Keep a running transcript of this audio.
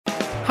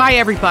Hi,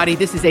 everybody.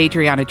 This is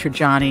Adriana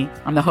Trajani.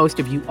 I'm the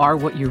host of You Are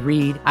What You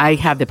Read. I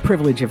have the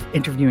privilege of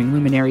interviewing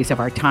luminaries of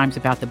our times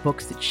about the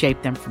books that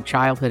shaped them from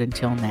childhood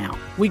until now.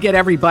 We get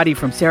everybody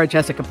from Sarah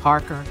Jessica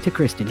Parker to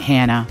Kristen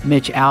Hanna,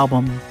 Mitch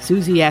Albom,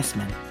 Susie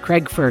Essman,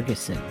 Craig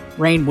Ferguson,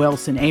 Rainn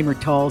Wilson, Amor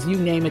Tolls, you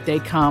name it, they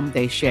come,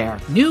 they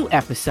share. New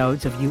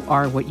episodes of You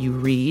Are What You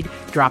Read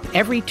drop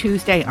every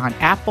Tuesday on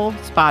Apple,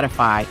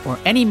 Spotify, or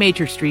any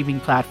major streaming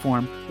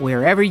platform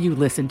wherever you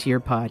listen to your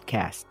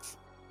podcasts.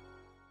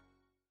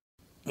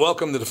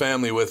 Welcome to the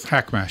family with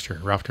Hackmaster,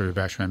 Ralph W.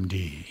 Basham,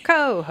 MD.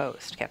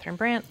 Co-host, Catherine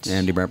Brandt.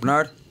 Andy Brant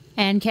Bernard.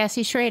 And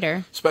Cassie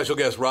Schrader. Special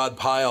guest Rod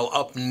Pyle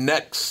up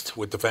next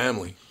with the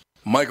family.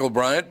 Michael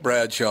Bryant,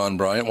 Bradshaw and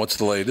Bryant, what's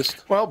the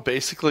latest? Well,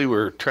 basically,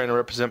 we're trying to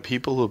represent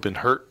people who have been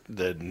hurt,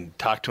 then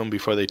talk to them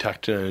before they talk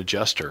to an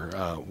adjuster.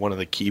 One of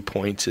the key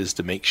points is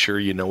to make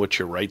sure you know what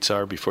your rights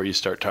are before you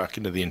start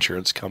talking to the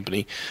insurance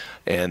company,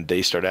 and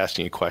they start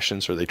asking you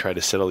questions or they try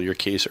to settle your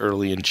case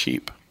early and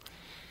cheap.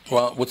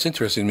 Well, what's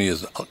interesting to me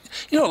is,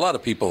 a lot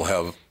of people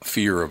have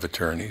fear of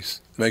attorneys.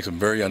 It makes them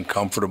very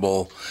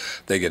uncomfortable.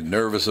 They get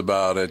nervous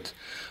about it.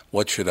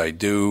 What should I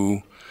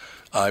do?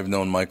 I've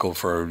known Michael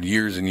for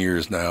years and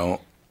years now,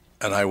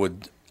 and I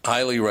would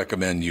highly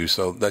recommend you.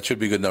 So that should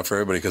be good enough for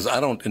everybody, because I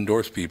don't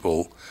endorse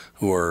people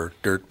who are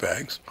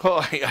dirtbags.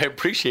 Well, I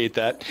appreciate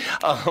that.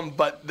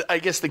 But I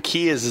guess the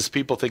key is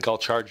people think I'll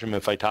charge them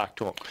if I talk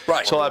to them.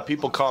 Right. So a lot of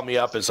people call me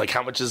up. It's like,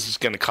 how much is this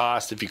going to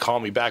cost if you call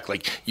me back?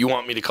 Like, you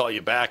want me to call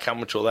you back? How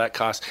much will that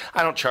cost?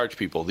 I don't charge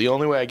people. The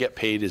only way I get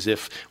paid is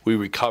if we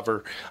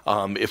recover,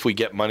 if we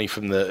get money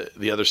from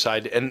the other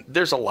side. And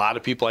there's a lot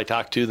of people I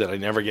talk to that I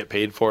never get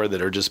paid for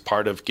that are just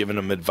part of giving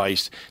them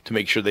advice to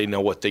make sure they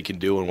know what they can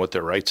do and what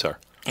their rights are.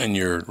 And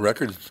your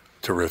record's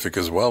terrific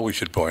as well, we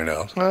should point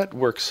out. Well, it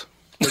works.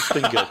 It's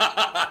been good.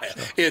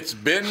 It's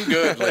been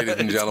good, ladies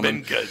and gentlemen.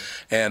 It's been good.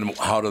 And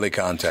how do they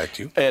contact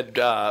you? And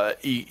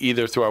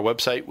either through our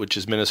website, which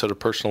is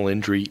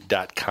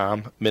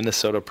minnesotapersonalinjury.com,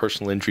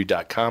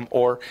 minnesotapersonalinjury.com,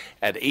 or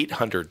at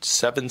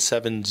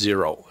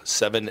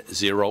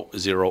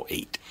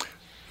 800-770-7008.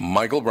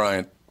 Michael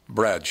Bryant,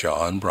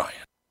 Bradshaw and Bryant.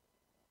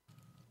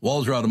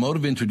 Walser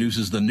Automotive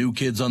introduces the new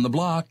kids on the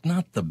block,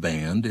 not the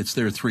band. It's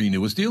their 3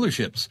 newest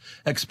dealerships.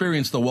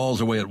 Experience the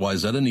Walser way at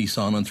Wayzata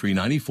Nissan on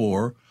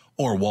 394,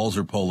 or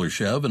Walser Polar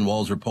Chev and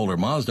Walser Polar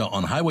Mazda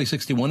on Highway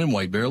 61 in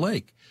White Bear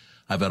Lake.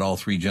 I've had all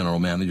 3 general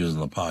managers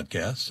on the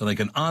podcast, and I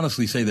can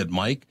honestly say that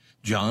Mike,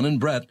 John, and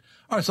Brett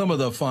are some of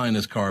the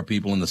finest car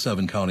people in the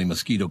 7-county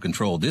mosquito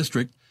control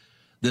district.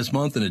 This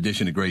month, in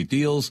addition to great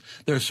deals,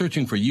 they're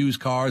searching for used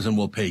cars and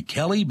will pay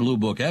Kelly Blue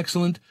Book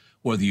Excellent,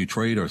 whether you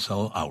trade or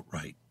sell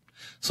outright.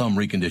 Some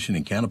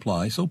reconditioning can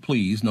apply, so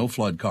please, no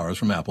flood cars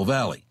from Apple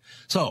Valley.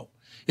 So,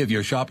 if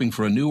you're shopping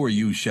for a new or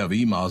used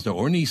Chevy, Mazda,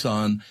 or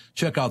Nissan,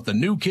 check out the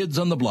new kids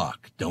on the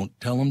block. Don't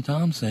tell them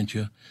Tom sent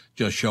you.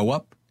 Just show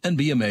up and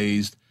be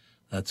amazed.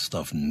 That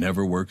stuff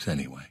never works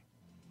anyway.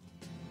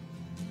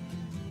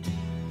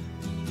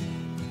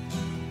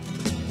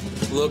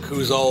 Look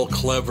who's all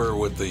clever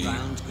with the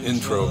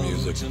intro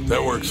music.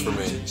 That works for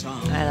me.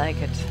 I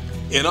like it.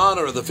 In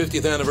honor of the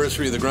 50th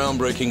anniversary of the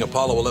groundbreaking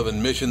Apollo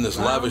 11 mission, this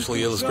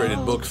lavishly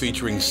illustrated book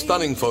featuring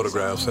stunning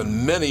photographs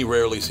and many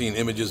rarely seen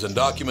images and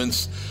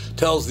documents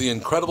tells the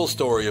incredible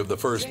story of the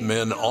first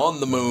men on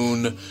the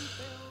moon.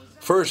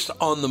 First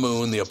on the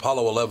moon, the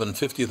Apollo 11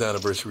 50th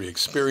anniversary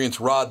experience.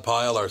 Rod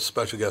Pyle, our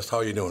special guest. How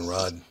are you doing,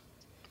 Rod?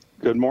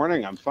 Good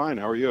morning. I'm fine.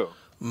 How are you?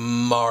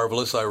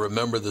 Marvelous. I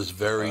remember this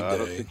very day. I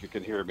don't think you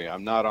can hear me.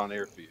 I'm not on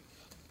air for you.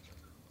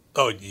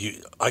 Oh,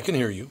 I can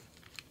hear you.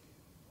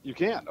 You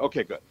can?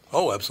 Okay, good.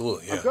 Oh,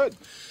 absolutely, yeah. I'm good.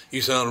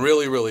 You sound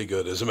really, really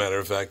good. As a matter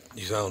of fact,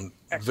 you sound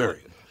very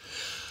good.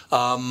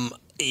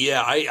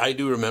 I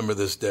do remember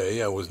this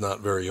day. I was not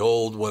very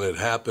old when it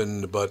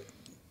happened, but,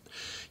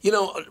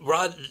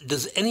 Rod,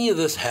 does any of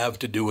this have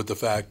to do with the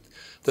fact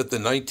that the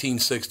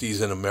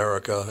 1960s in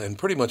America and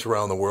pretty much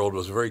around the world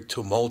was a very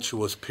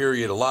tumultuous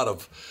period, a lot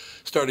of,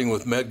 starting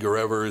with Medgar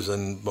Evers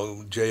and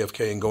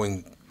JFK and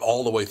going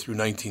all the way through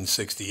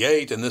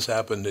 1968, and this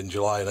happened in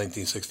July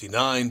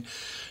 1969.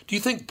 Do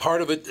you think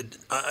part of it,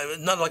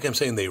 not like I'm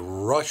saying they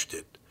rushed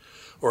it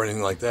or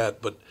anything like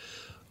that, but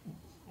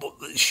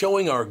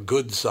showing our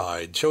good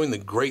side, showing the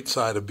great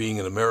side of being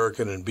an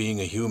American and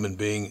being a human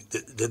being,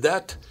 did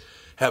that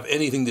have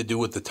anything to do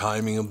with the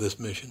timing of this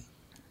mission?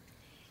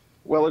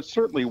 Well, it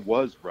certainly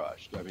was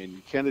rushed. I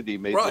mean, Kennedy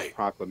made this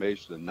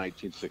proclamation in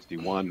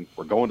 1961,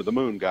 we're going to the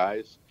moon,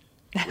 guys,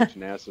 which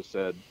NASA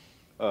said,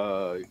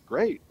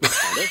 great,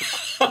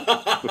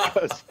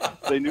 because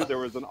they knew there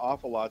was an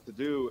awful lot to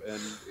do, and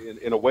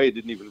in a way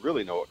didn't even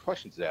really know what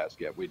questions to ask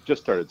yet. We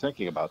just started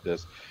thinking about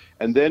this.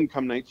 And then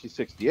come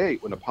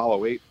 1968, when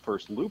Apollo 8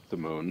 first looped the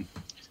moon,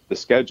 the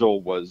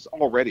schedule was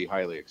already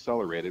highly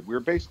accelerated. We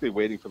were basically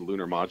waiting for the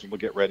lunar module to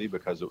get ready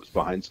because it was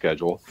behind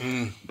schedule.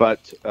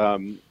 But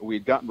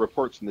we'd gotten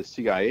reports from the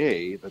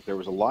CIA that there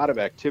was a lot of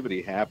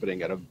activity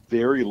happening at a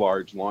very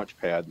large launch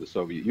pad in the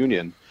Soviet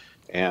Union.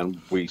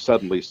 And we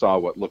suddenly saw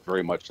what looked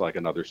very much like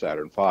another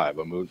Saturn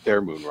V,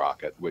 their moon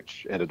rocket,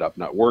 which ended up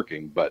not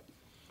working. But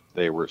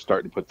they were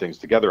starting to put things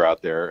together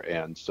out there,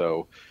 and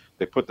so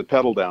they put the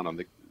pedal down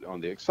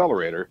on the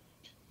accelerator,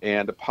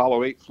 and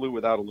Apollo 8 flew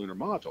without a lunar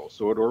module.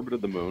 So it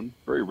orbited the moon,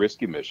 very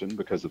risky mission,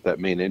 because if that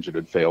main engine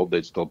had failed,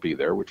 they'd still be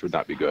there, which would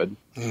not be good.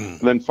 And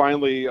then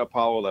finally,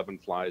 Apollo 11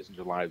 flies in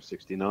July of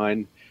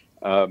 69,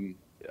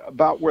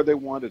 about where they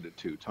wanted it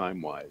to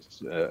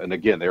time-wise. And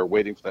again, they were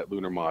waiting for that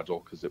lunar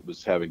module because it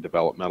was having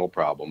developmental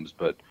problems.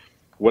 But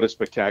what a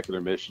spectacular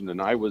mission.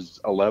 And I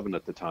was 11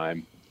 at the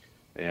time,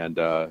 and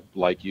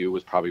like you,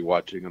 was probably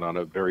watching it on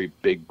a very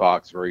big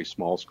box, very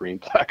small screen,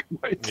 black and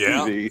white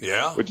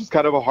TV, which is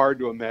kind of hard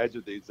to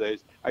imagine these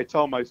days. I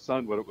tell my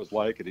son what it was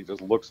like, and he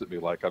just looks at me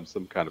like I'm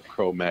some kind of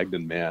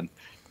Cro-Magnon man.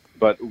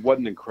 But what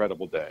an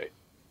incredible day.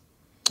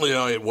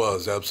 Yeah, it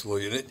was,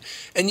 absolutely.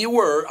 And you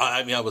were,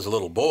 I mean, I was a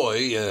little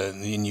boy,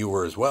 and you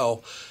were as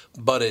well,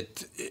 but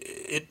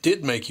it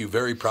did make you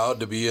very proud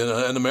to be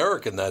an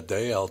American that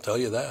day, I'll tell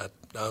you that.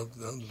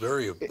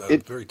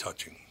 Very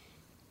touching.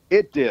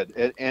 It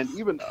did, and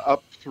even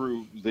up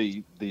through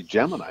the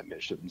Gemini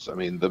missions. I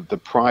mean, the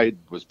pride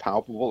was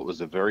palpable. It was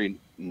a very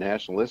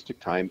nationalistic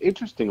time.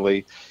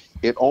 Interestingly,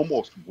 it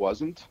almost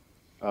wasn't.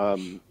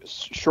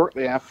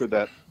 Shortly after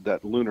that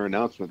lunar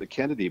announcement that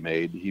Kennedy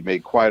made, he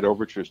made quiet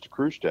overtures to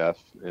Khrushchev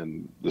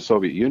and the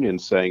Soviet Union,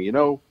 saying,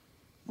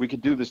 we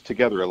could do this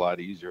together a lot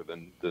easier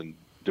than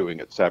doing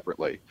it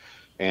separately.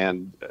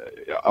 And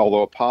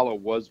although Apollo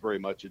was very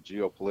much a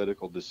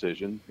geopolitical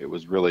decision, it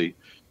was really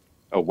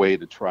a way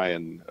to try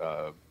and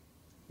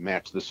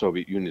match the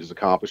Soviet Union's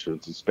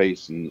accomplishments in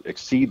space and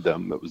exceed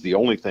them. It was the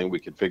only thing we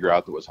could figure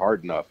out that was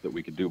hard enough that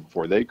we could do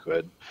before they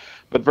could.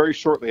 But very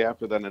shortly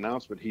after that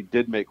announcement, he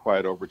did make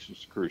quiet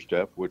overtures to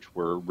Khrushchev, which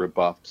were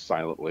rebuffed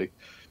silently.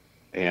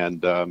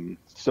 And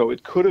so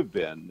it could have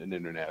been an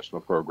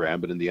international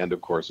program, but in the end,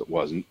 of course, it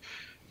wasn't.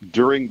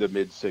 During the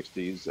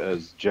mid-'60s,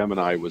 as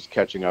Gemini was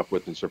catching up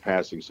with and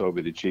surpassing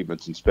Soviet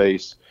achievements in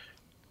space,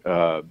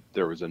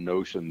 there was a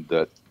notion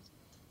that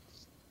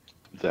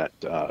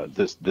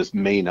this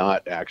may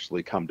not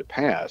actually come to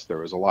pass. There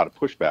was a lot of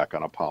pushback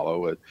on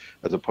Apollo,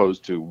 as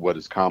opposed to what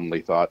is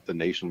commonly thought the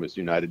nation was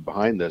united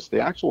behind this.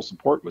 The actual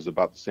support was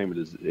about the same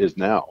as it is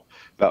now,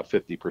 about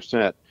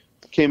 50%.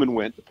 Came and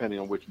went, depending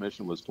on which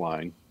mission was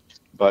flying.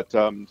 But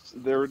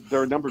there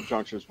are a number of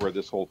junctures where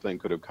this whole thing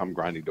could have come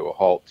grinding to a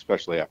halt,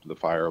 especially after the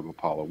fire of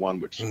Apollo 1,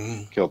 which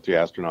killed 3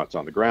 astronauts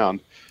on the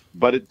ground.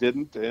 But it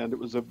didn't, and it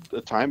was a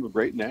time of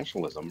great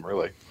nationalism,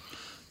 really.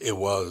 It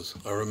was.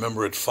 I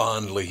remember it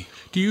fondly.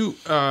 Do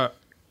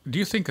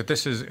you think that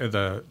this is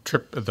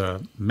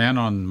the men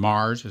on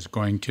Mars is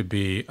going to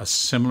be a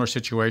similar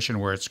situation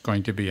where it's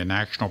going to be a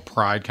national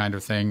pride kind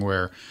of thing,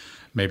 where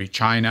maybe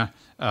China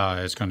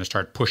is going to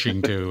start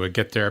pushing to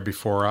get there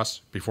before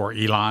us, before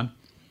Elon?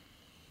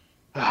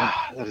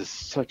 That is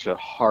such a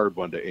hard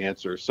one to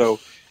answer. So,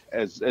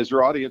 as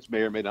your audience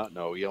may or may not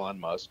know, Elon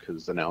Musk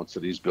has announced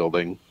that he's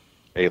building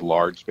a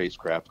large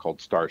spacecraft called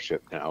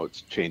Starship now.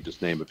 It's changed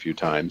its name a few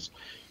times,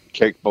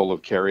 capable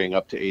of carrying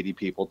up to 80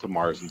 people to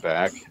Mars and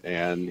back,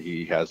 and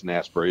he has an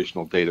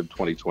aspirational date of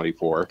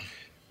 2024.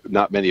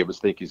 Not many of us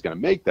think he's going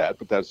to make that,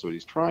 but that's what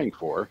he's trying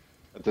for.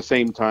 At the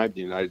same time,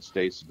 the United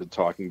States has been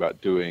talking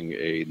about doing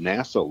a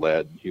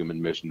NASA-led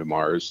human mission to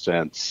Mars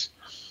since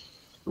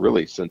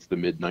the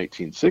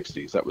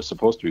mid-1960s. That was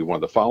supposed to be one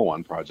of the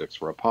follow-on projects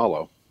for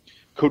Apollo.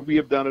 Could we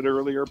have done it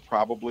earlier?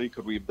 Probably.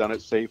 Could we have done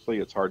it safely?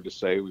 It's hard to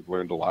say. We've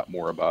learned a lot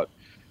more about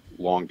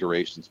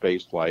long-duration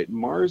space flight.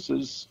 Mars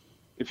is,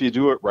 if you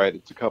do it right,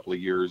 it's a couple of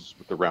years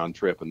with the round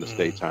trip and the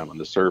stay time on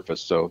the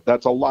surface. So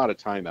that's a lot of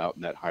time out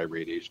in that high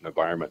radiation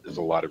environment. There's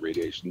a lot of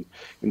radiation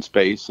in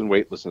space, and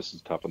weightlessness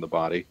is tough on the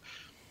body.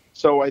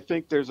 So I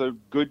think there's a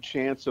good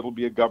chance it'll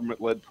be a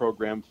government-led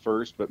program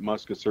first, but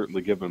Musk has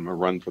certainly given them a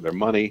run for their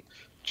money.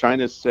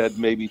 China said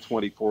maybe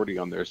 2040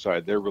 on their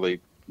side. They're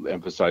really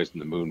emphasizing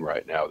the moon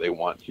right now. They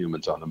want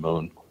humans on the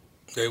moon.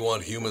 They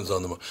want humans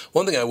on the moon.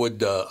 One thing I would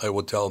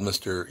tell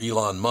Mr.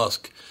 Elon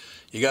Musk,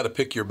 you got to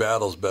pick your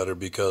battles better,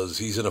 because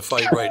he's in a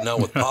fight right now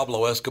with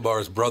Pablo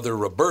Escobar's brother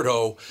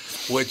Roberto,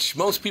 which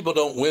most people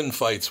don't win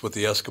fights with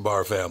the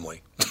Escobar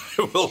family.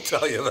 I will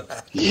tell you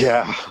that.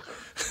 Yeah.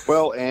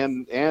 Well,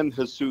 and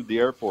has sued the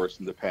Air Force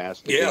in the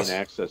past to gain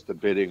access to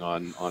bidding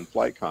on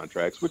flight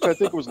contracts, which I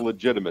think was a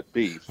legitimate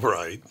beef.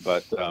 Right.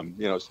 But,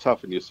 it's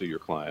tough when you sue your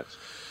clients.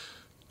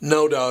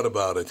 No doubt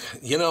about it.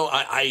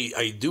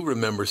 I do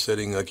remember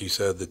sitting, like you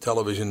said, the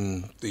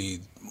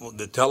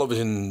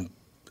television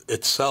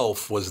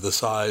itself was the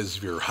size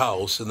of your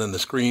house, and then the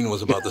screen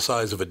was about the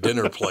size of a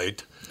dinner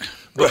plate.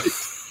 But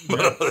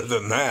other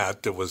than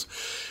that, it was.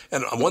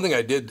 And one thing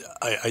I did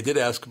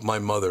ask my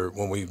mother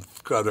when we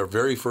got our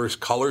very first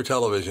color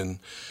television,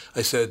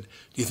 I said,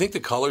 do you think the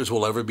colors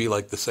will ever be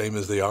like the same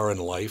as they are in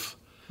life?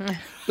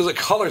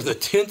 Because the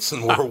tints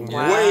were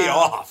way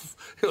off.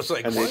 It was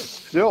like, and they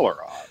still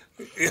are off.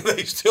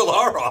 They still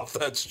are off.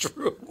 That's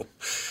true.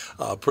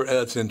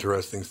 That's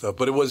interesting stuff.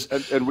 But it was,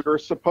 and we were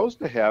supposed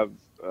to have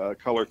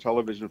color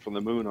television from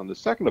the moon on the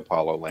second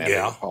Apollo landing,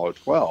 Apollo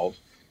 12.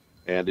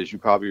 And as you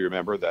probably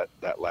remember,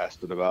 that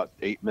lasted about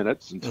 8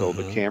 minutes until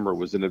the camera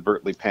was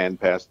inadvertently panned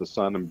past the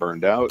sun and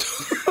burned out,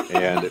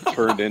 and it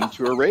turned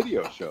into a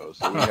radio show.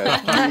 So we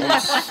had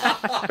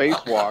 2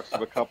 spacewalks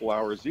of a couple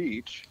hours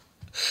each.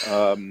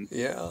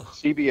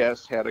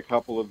 CBS had a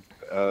couple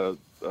of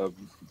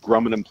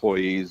Grumman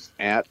employees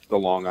at the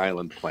Long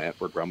Island plant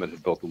where Grumman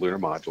had built the lunar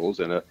modules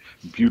in a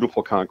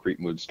beautiful concrete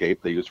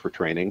moonscape they used for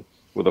training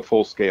with a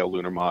full-scale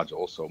lunar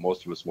module. So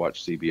most of us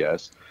watched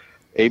CBS.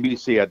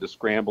 ABC had to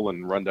scramble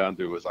and run down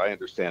to, as I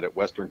understand it,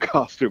 Western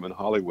costume in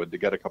Hollywood to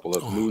get a couple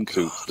of moon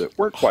suits that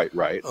weren't quite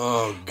right.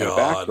 Oh, God. And a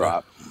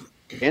backdrop.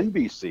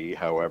 NBC,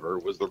 however,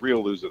 was the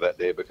real loser that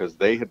day because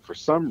they had, for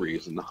some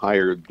reason,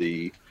 hired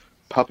the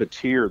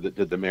puppeteer that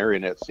did the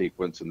marionette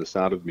sequence in The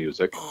Sound of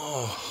Music.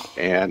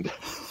 And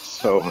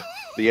so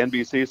the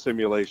NBC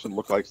simulation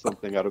looked like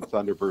something out of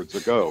Thunderbirds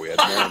Ago. We had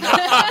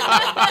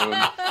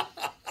marionettes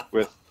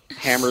with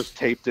hammers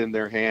taped in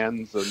their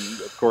hands.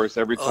 And, of course,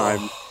 every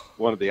time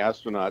one of the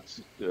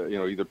astronauts,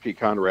 either Pete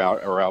Conroy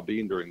or Al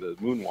Bean during the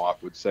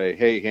moonwalk would say,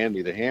 "Hey, hand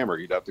me the hammer,"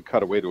 you'd have to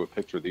cut away to a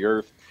picture of the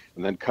Earth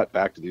and then cut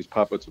back to these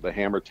puppets with a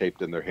hammer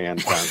taped in their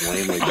hand, kind of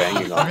lamely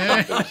banging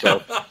on something.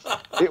 So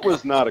it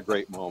was not a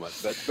great moment.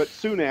 But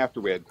soon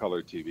after we had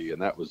color TV,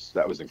 and that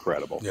was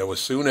incredible. Yeah, it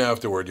was soon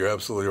afterward. You're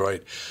absolutely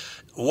right.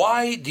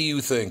 Why do you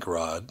think,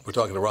 Rod, we're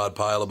talking to Rod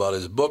Pyle about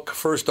his book,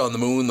 First on the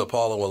Moon, the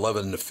Apollo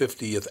 11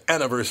 50th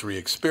Anniversary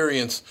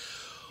Experience.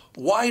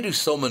 Why do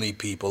so many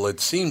people, it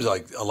seems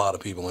like a lot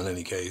of people in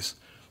any case,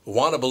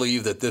 want to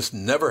believe that this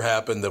never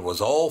happened, that was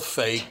all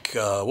fake?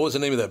 What was the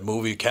name of that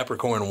movie?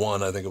 Capricorn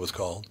 1, I think it was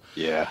called.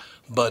 Yeah.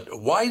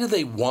 But why do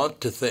they want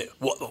to think?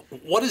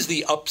 What is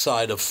the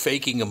upside of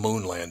faking a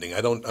moon landing?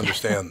 I don't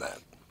understand that.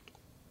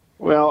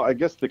 Well, I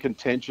guess the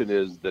contention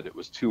is that it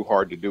was too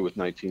hard to do with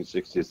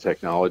 1960s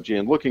technology.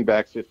 And looking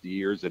back 50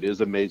 years, it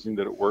is amazing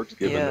that it works,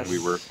 given that we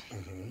were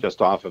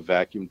just off of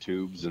vacuum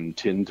tubes and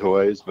tin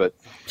toys. But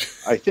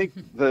I think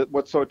that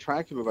what's so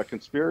attractive about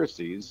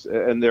conspiracies,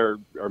 and there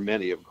are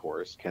many, of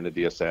course,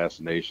 Kennedy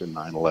assassination,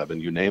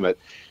 9/11, you name it,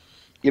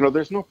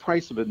 there's no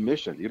price of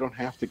admission. You don't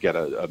have to get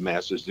a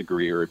master's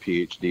degree or a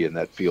PhD in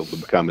that field to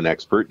become an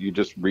expert. You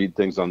just read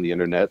things on the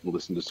internet and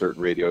listen to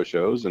certain radio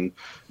shows, and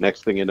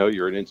next thing you know,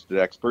 you're an instant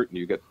expert, and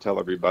you get to tell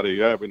everybody,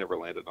 yeah, we never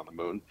landed on the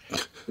moon.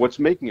 What's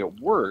making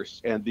it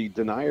worse, and the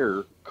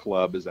denier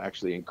club is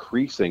actually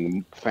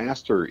increasing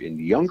faster in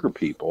younger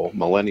people,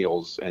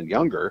 millennials and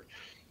younger,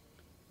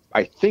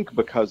 I think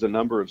because a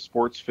number of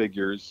sports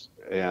figures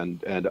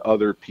and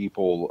other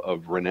people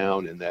of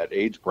renown in that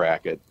age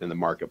bracket in the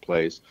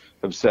marketplace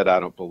have said, I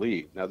don't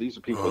believe. Now, these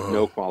are people with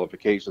no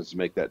qualifications to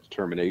make that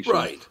determination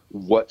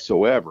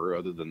whatsoever,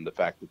 other than the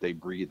fact that they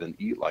breathe and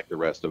eat like the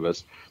rest of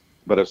us.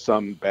 But if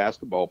some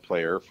basketball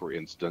player, for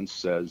instance,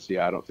 says,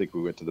 yeah, I don't think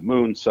we went to the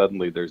moon,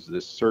 suddenly there's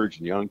this surge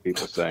in young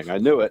people saying, I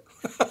knew it.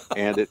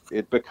 And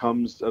it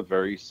becomes a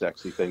very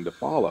sexy thing to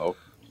follow.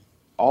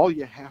 All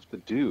you have to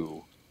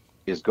do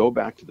is go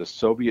back to the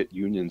Soviet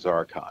Union's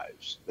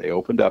archives. They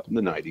opened up in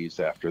the 90s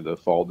after the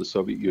fall of the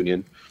Soviet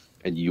Union,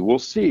 and you will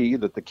see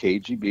that the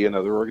KGB and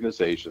other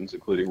organizations,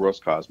 including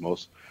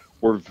Roscosmos,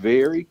 were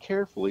very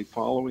carefully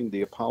following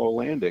the Apollo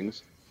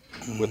landings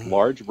with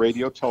large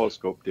radio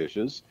telescope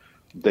dishes.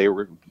 They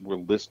were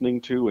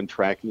listening to and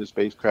tracking the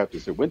spacecraft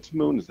as they went to the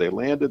moon, as they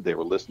landed. They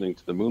were listening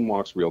to the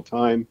moonwalks real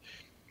time.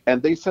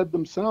 And they said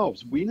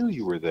themselves, we knew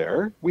you were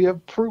there. We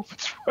have proof.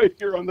 It's right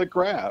here on the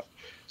graph.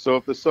 So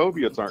if the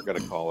Soviets aren't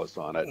going to call us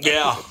on it,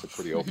 I think it's a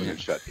pretty open and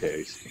shut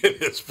case.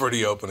 It is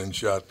pretty open and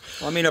shut.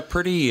 Well, I mean, a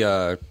pretty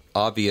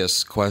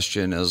obvious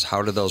question is,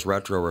 how do those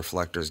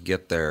retroreflectors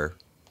get there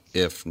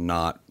if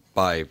not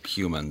by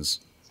humans?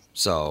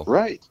 So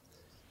right.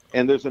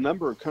 And there's a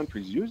number of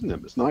countries using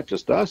them. It's not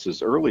just us.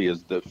 As early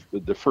as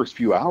the first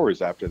few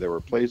hours after they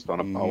were placed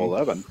on Apollo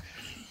 11,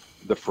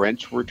 the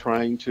French were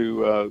trying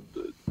to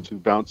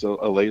bounce a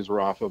laser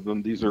off of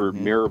them. These are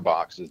mirror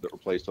boxes that were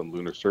placed on the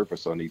lunar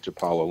surface on each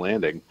Apollo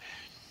landing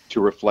to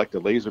reflect a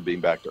laser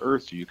beam back to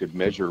Earth, so you could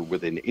measure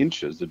within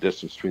inches the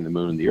distance between the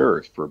moon and the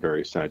Earth for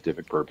various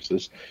scientific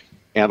purposes.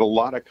 And a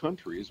lot of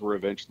countries were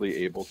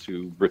eventually able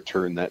to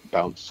return that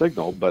bounce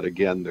signal. But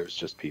again, there's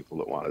just people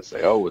that want to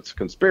say, oh, it's a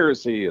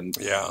conspiracy and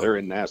they're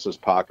in NASA's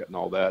pocket and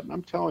all that. And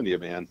I'm telling you,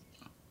 man,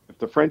 if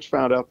the French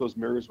found out those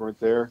mirrors weren't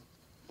there,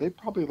 they'd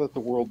probably let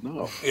the world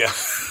know. Yeah,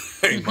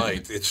 they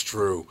might. It's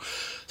true.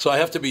 So I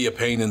have to be a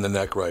pain in the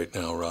neck right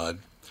now, Rod.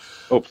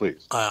 Oh,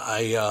 please.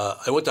 I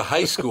went to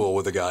high school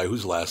with a guy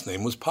whose last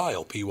name was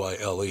Pyle,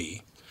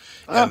 P-Y-L-E.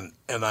 And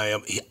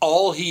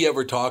all he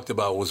ever talked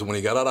about was when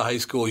he got out of high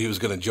school, he was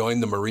going to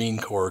join the Marine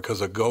Corps because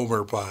of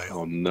Gomer Pyle.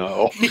 Oh,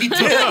 no. He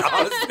did.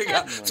 Honestly,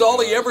 that's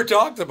all he ever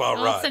talked about,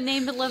 well, Rod. It's a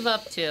name to live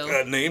up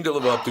to. A name to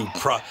live up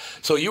to.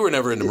 So you were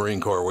never in the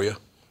Marine Corps, were you?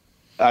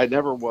 I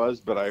never was,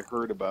 but I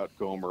heard about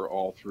Gomer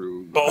all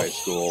through high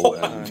school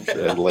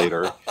and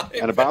later.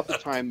 And about the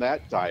time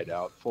that died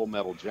out, Full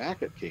Metal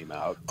Jacket came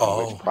out, in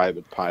which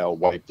Private Pyle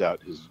wiped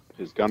out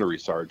his gunnery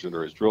sergeant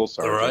or his drill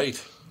sergeant.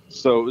 Right.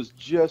 So it was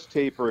just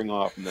tapering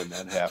off, and then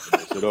that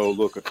happened. They said, "Oh,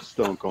 look at the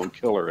Stone Cold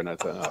Killer," and I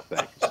thought, "Oh,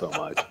 thank you so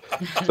much."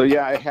 So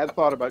yeah, I had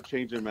thought about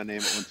changing my name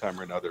at one time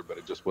or another, but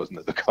it just wasn't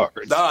in the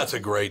cards. No, it's a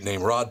great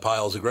name. Rod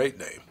Pyle's a great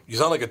name. You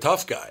sound like a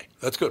tough guy.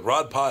 That's good.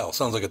 Rod Pyle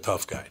sounds like a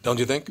tough guy, don't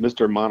you think?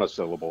 Mr.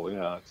 Monosyllable,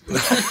 yeah.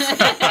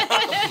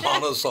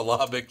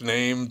 Monosyllabic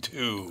name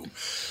too.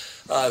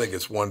 I think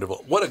it's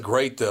wonderful. What a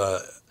great.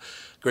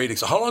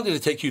 How long did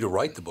it take you to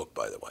write the book,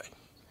 by the way?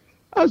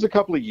 It was a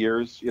couple of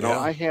years. You know, Yeah.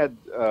 I had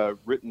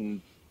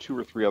written 2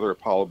 or 3 other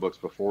Apollo books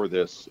before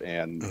this,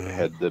 and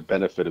had the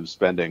benefit of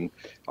spending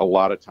a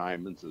lot of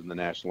time in the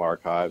National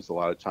Archives, a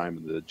lot of time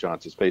in the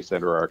Johnson Space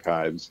Center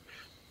archives,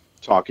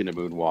 talking to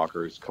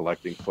moonwalkers,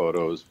 collecting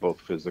photos, both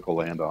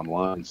physical and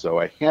online. So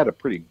I had a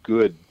pretty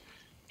good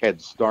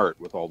head start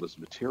with all this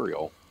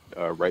material,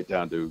 right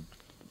down to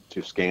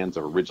scans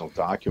of original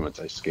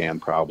documents. I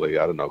scanned probably,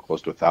 I don't know,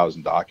 close to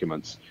 1,000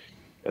 documents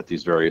at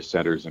these various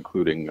centers,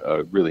 including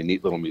a really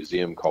neat little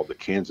museum called the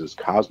Kansas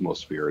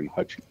Cosmosphere in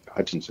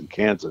Hutchinson,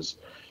 Kansas.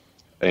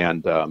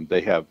 And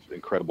they have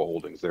incredible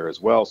holdings there as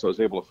well. So I was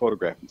able to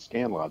photograph and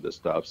scan a lot of this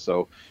stuff.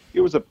 So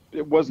it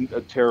wasn't a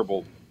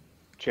terrible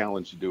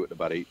challenge to do it in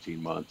about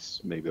 18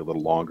 months, maybe a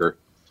little longer.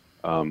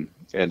 And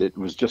it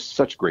was just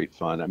such great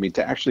fun. I mean,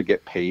 to actually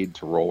get paid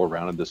to roll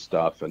around in this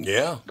stuff and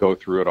go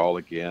through it all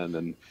again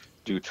and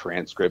do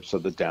transcripts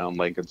of the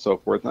downlink and so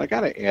forth. And I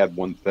got to add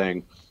one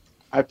thing.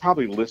 I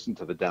probably listened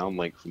to the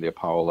downlink from the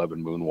Apollo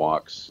 11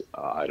 moonwalks,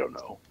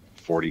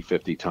 40,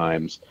 50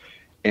 times.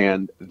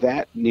 And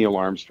that Neil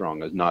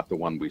Armstrong is not the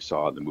one we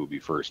saw in the movie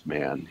First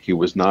Man. He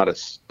was not a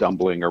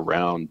stumbling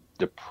around,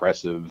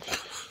 depressive,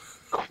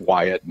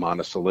 quiet,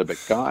 monosyllabic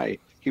guy.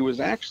 He was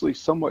actually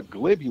somewhat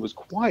glib. He was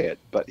quiet,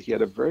 but he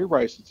had a very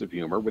wry sense of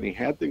humor. When he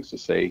had things to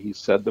say, he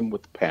said them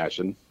with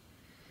passion.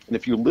 And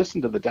if you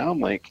listen to the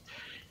downlink,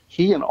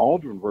 he and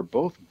Aldrin were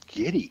both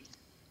giddy.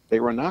 They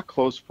were not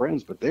close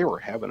friends, but they were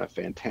having a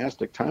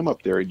fantastic time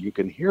up there, and you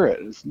can hear it.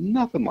 It's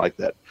nothing like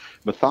that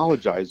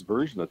mythologized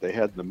version that they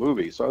had in the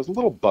movie. So I was a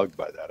little bugged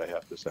by that, I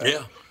have to say.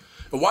 Yeah.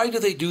 Why do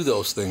they do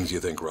those things, you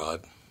think,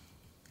 Rod?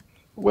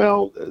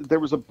 Well, there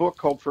was a book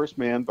called First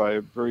Man by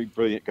a very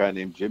brilliant guy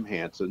named Jim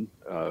Hansen,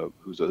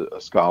 who's a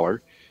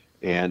scholar,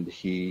 and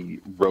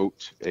he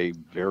wrote a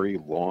very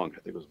long,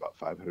 I think it was about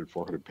 500,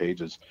 400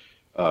 pages,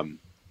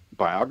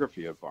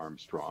 biography of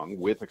Armstrong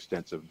with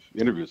extensive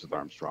interviews with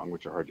Armstrong,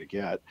 which are hard to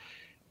get.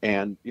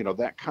 And,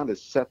 that kind of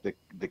set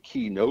the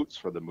key notes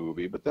for the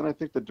movie. But then I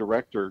think the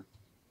director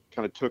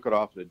kind of took it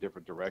off in a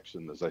different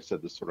direction, as I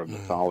said, this sort of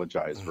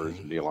mythologized version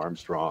of Neil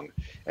Armstrong,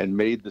 and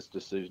made this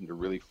decision to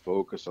really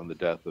focus on the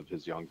death of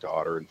his young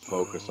daughter and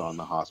focus on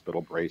the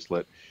hospital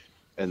bracelet.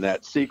 And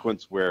that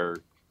sequence where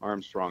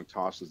Armstrong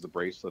tosses the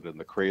bracelet in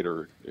the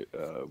crater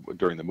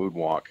during the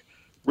moonwalk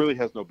really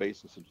has no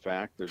basis in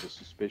fact. There's a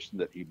suspicion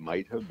that he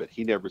might have, but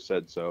he never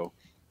said so.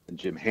 And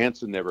Jim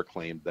Hansen never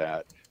claimed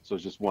that. So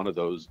it's just one of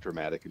those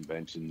dramatic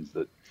inventions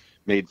that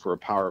made for a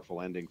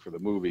powerful ending for the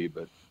movie,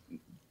 but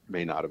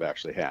may not have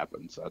actually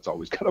happened. So that's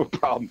always kind of a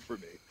problem for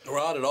me.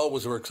 Rod, it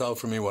always works out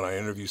for me when I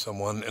interview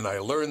someone, and I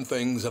learn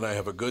things, and I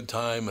have a good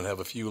time and have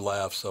a few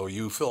laughs. So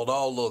you filled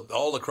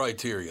all the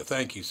criteria.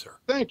 Thank you, sir.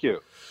 Thank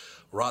you.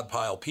 Rod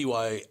Pyle,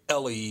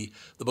 P-Y-L-E.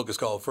 The book is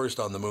called First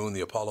on the Moon,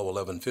 the Apollo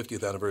 11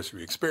 50th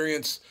Anniversary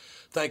Experience.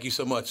 Thank you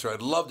so much, sir.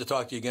 I'd love to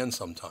talk to you again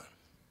sometime.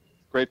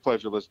 Great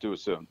pleasure. Let's do it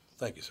soon.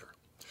 Thank you, sir.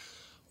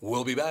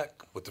 We'll be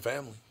back with the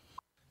family.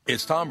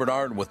 It's Tom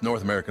Bernard with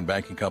North American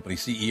Banking Company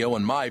CEO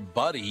and my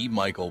buddy,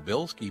 Michael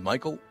Bilski.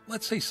 Michael,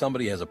 let's say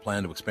somebody has a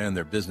plan to expand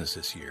their business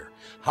this year.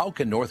 How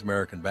can North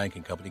American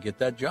Banking Company get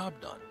that job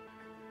done?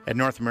 At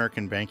North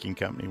American Banking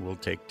Company, we'll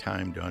take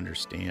time to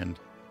understand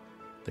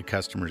the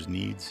customer's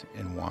needs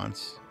and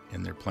wants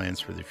and their plans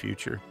for the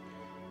future.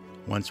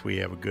 Once we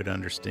have a good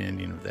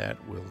understanding of that,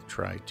 we'll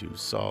try to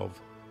solve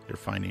their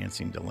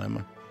financing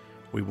dilemma.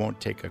 We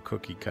won't take a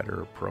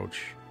cookie-cutter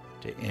approach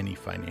to any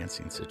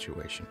financing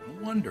situation.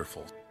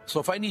 Wonderful. So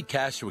if I need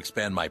cash to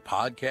expand my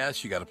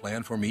podcast, you got a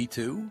plan for me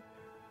too?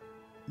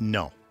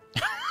 No.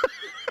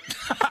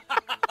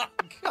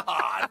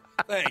 God,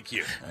 thank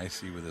you. I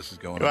see where this is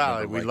going.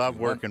 Well, we love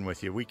working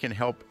with you. We can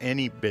help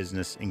any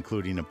business,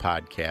 including a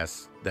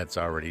podcast that's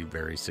already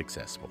very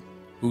successful.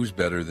 Who's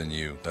better than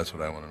you? That's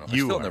what I want to know.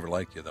 You I still are. never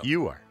liked you, though.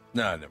 You are.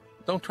 No, I never.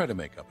 Don't try to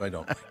make up. I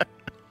don't.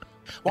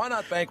 Why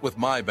not bank with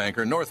my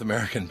banker, North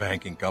American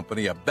Banking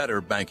Company, a better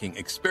banking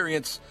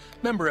experience,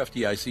 member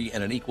FDIC,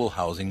 and an equal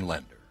housing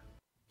lender.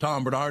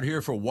 Tom Bernard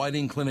here for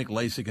Whiting Clinic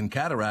LASIK and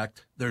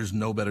Cataract. There's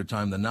no better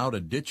time than now to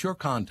ditch your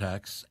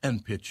contacts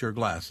and pitch your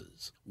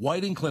glasses.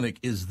 Whiting Clinic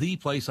is the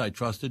place I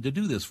trusted to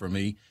do this for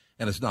me,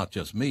 and it's not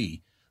just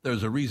me.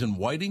 There's a reason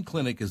Whiting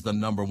Clinic is the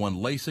 #1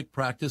 LASIK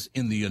practice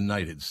in the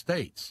United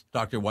States.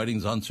 Dr.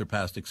 Whiting's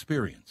unsurpassed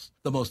experience,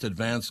 the most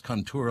advanced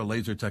Contura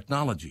laser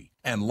technology,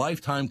 and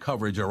lifetime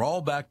coverage are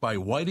all backed by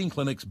Whiting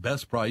Clinic's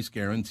best price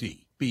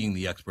guarantee. Being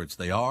the experts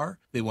they are,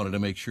 they wanted to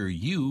make sure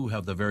you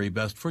have the very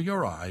best for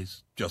your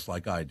eyes, just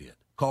like I did.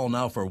 Call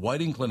now for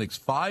Whiting Clinic's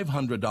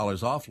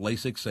 $500 off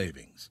LASIK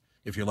savings.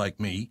 If you're like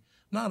me,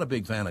 not a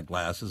big fan of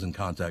glasses and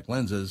contact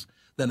lenses,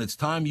 then it's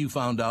time you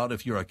found out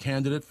if you're a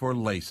candidate for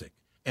LASIK.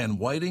 And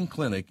Whiting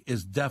Clinic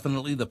is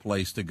definitely the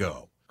place to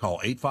go. Call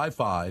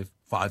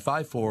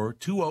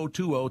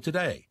 855-554-2020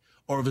 today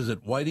or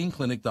visit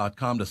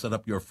whitingclinic.com to set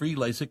up your free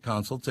LASIK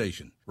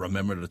consultation.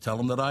 Remember to tell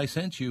them that I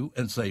sent you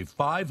and save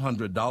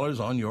 $500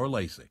 on your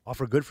LASIK.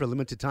 Offer good for a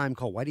limited time.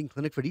 Call Whiting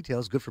Clinic for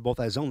details. Good for both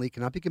eyes only.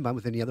 Cannot be combined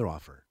with any other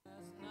offer.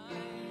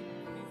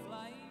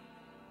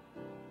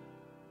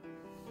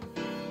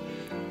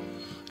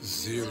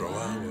 Zero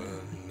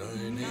hour,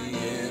 9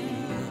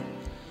 a.m.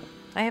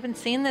 I haven't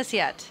seen this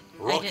yet.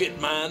 Rocket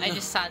Man. I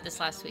just saw it this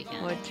last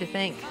weekend. What'd you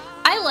think?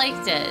 I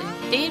liked it.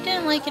 Dave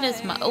didn't like it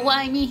as much. Well,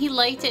 I mean, he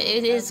liked it.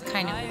 It is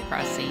kind of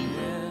depressing,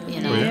 you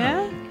know.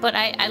 Yeah? But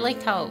I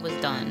liked how it was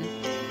done.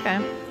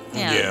 Okay.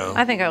 Yeah.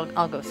 I think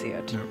I'll go see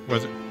it.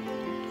 Was it?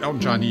 Elton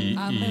John,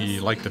 he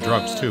liked the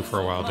drugs too for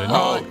a while, didn't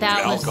he?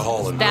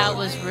 Alcohol and that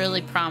drugs. was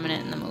really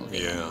prominent in the movie.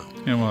 Yeah.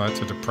 Yeah, well, that's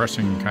a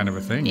depressing kind of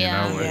a thing,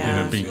 Yeah. you know. Yeah.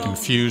 You know, being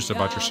confused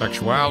about your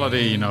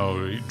sexuality, you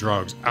know,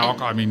 drugs,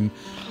 alcohol. I mean,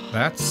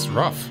 that's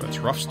rough. That's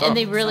rough stuff. And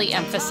they really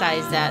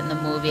emphasized that in the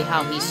movie,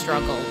 how he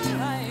struggled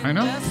I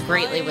know.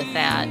 greatly with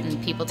that,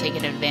 and people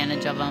taking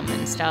advantage of him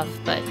and stuff.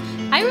 But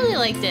I really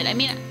liked it. I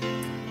mean,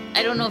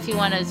 I don't know if you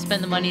want to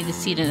spend the money to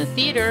see it in the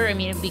theater. I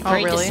mean, it'd be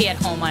great really? to see at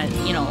home on,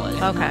 you know,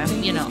 Okay.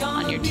 you know,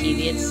 on your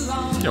TV. It's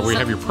Yeah, we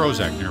have your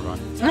Prozac nearby.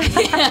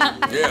 Yeah,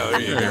 there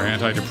you Your go.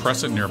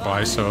 antidepressant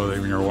nearby, so that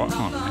when you're oh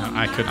man,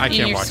 I can't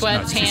in your watch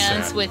that. It's too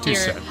sweatpants sad. with Too your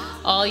sad.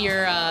 all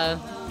your ice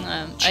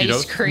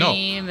Cheetos?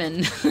 cream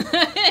and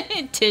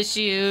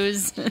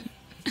tissues.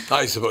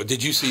 I suppose.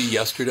 Did you see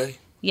Yesterday?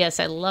 Yes,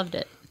 I loved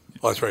it.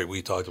 Oh, that's right.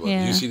 We talked about it.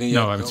 Yeah. You seen it yet?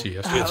 No, I haven't seen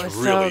Yesterday. It's It was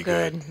really so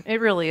good.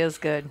 It really is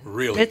good.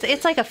 Really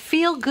It's like a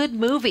feel-good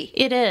movie.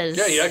 It is.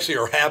 Yeah, you actually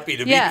are happy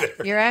to Yeah, be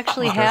there. you're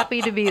actually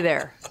happy to be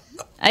there.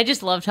 I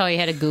just loved how he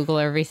had to Google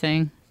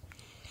everything.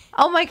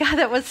 Oh my God,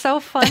 that was so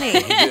funny. He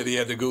did. He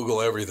had to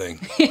Google everything.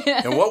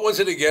 And what was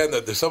it again?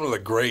 That there's some of the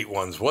great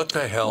ones. What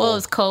the hell? Well, it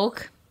was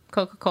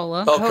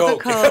Coca-Cola. Oh,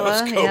 Coke. Coca-Cola. That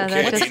was Yeah,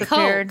 that cocaine.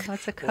 disappeared. Coke?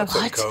 What's a Coke? What's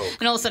a Coke?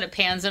 And all of a sudden it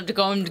pans him to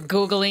go and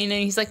Googling, and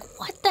he's like,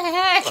 what the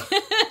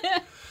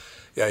heck?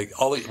 Yeah,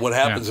 what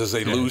happens is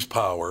they lose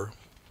power.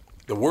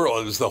 The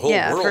world, it was the whole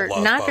Yeah, world for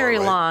lost not power, very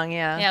right? long,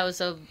 yeah. Yeah, it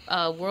was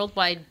a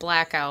worldwide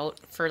blackout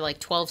for like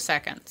 12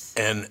 seconds.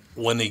 And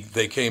when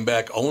they came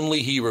back,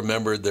 only he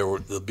remembered there were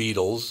the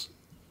Beatles.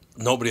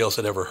 Nobody else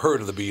had ever heard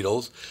of the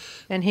Beatles.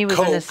 And he was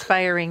Coke. an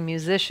aspiring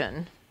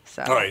musician.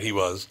 So. All right, he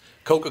was.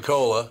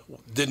 Coca-Cola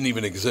didn't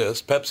even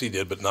exist. Pepsi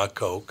did, but not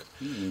Coke.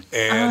 And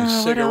What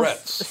else?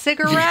 cigarettes. I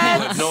Cigarettes?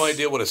 had no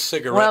idea what a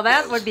cigarette Well,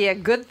 that was. would be a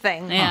good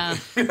thing. Yeah.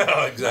 No, That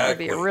would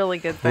exactly. be a really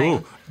good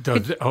thing.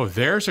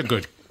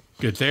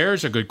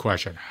 There's a good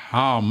question.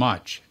 How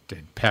much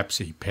did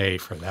Pepsi pay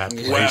for that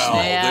place? Wow,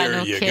 Yeah, there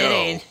no you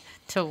kidding. go.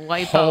 To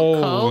wipe out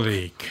Coke.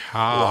 Holy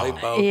cow!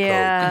 Wipe out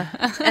Yeah.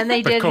 And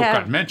they But did Coke have.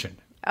 got mentioned.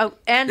 Oh,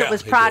 and Yeah, it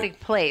was they product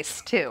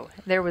placed too.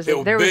 There was It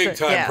was there was big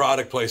time yeah.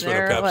 product placement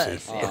There of it Pepsi.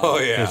 was, yeah. Oh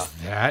yeah. Is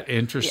that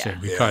interesting? Yeah.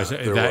 Because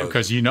Yeah, there was.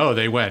 because you know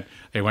they went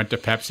to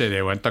Pepsi,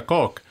 they went to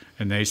Coke,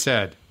 and they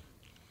said,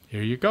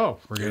 "Here you go,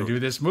 we're going to do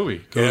this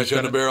movie." Cash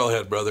on the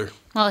barrelhead, brother.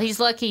 Well, he's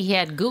lucky he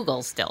had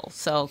Google still,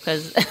 so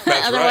because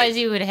right. otherwise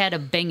he would have had to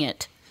Bing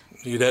it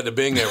You'd had to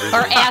Bing everything.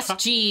 or Ask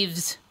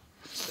Jeeves.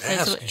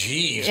 Ask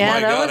Jeeves. Yeah, My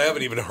that God, was- I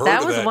haven't even heard That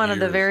of was that. one in of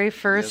the years. very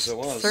first Yes, it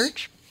was.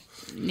 search.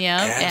 Yeah,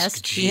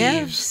 Ask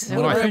Jeeves. Yeah.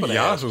 Well, I What think happened to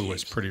Ask Yahoo Jeeves?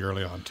 was pretty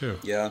early on too.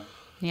 Yeah.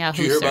 Yeah. Did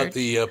you hear about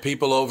the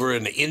people over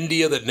in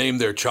India that named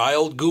their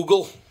child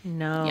Google?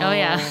 No. Oh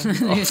yeah,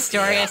 the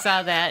story I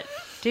saw that.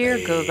 Dear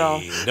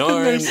Google.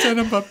 Norm. sent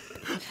him a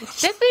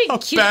That'd be a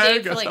cute bag,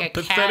 name for like a a cat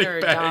pathetic or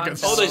a bag dog. of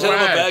Oh, they sent him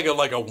a Swag. bag of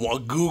like a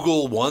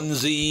Google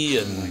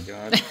onesie, and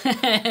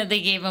God.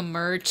 They gave him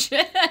merch.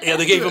 yeah,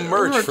 they gave him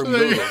merch from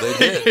Google. They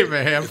did. gave him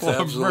a handful It's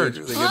of absolutely merch.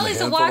 true. They gave Well, him a he's a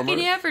handful of walking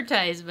merch.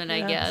 advertisement, I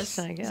Yes, guess.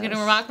 I He's guess.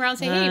 gonna walk around and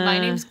say, "Hey, my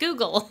name's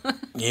Google."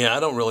 Yeah, I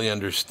don't really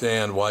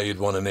understand why you'd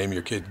want to name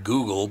your kid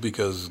Google,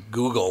 because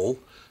Google,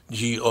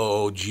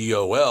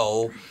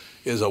 Googol,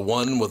 is a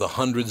 1 with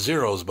 100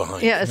 zeros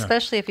behind Yeah, it.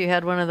 especially if you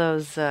had one of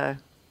those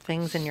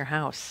things in your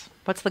house.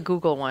 What's the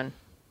Google one?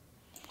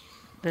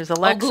 There's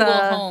Alexa. Google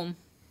Home.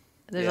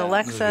 There's Yeah.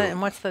 Alexa, and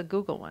what's the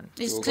Google one?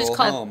 It's Google just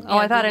called. Home. Oh,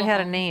 I thought it Google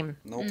had a Home. name.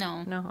 Nope.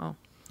 No, No. Oh.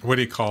 What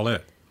do you call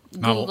it?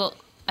 Not- Google.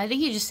 I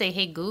think you just say,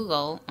 "Hey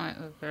Google."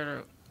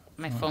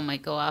 My phone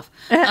might go off.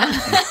 It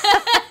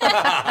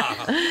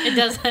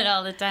does that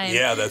all the time.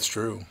 Yeah, that's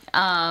true.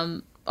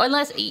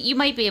 Unless you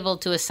might be able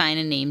to assign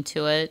a name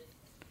to it.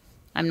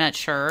 I'm not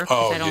sure 'cause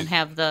Oh, I don't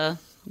have the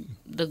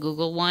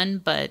Google one,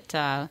 but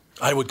I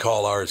would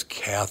call ours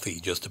Kathy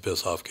just to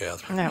piss off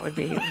Catherine. That would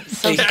be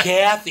so. Hey,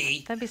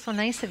 Kathy. That'd be so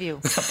nice of you.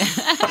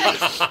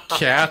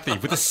 Kathy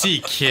with a C,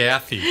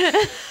 Kathy.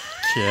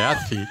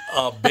 Kathy.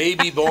 A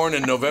baby born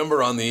in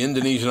November on the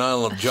Indonesian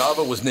island of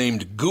Java was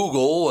named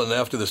Google, and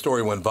after the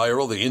story went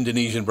viral, the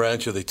Indonesian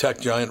branch of the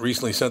tech giant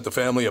recently sent the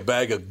family a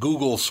bag of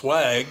Google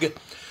swag.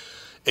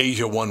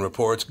 Asia One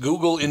reports.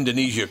 Google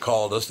Indonesia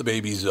called us. The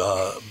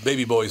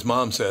baby boy's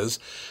mom says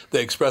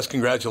they expressed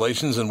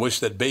congratulations and wish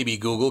that baby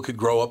Google could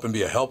grow up and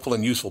be a helpful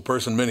and useful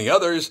person. Many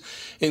others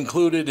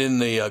included in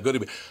the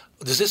good.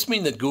 Does this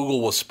mean that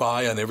Google will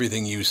spy on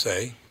everything you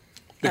say?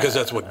 Because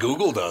that's what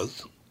Google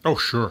does. Oh,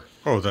 sure.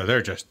 Oh,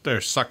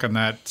 they're sucking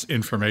that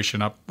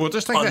information up. Well,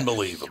 just like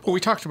unbelievable. Well, we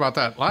talked about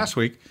that last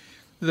week.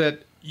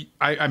 That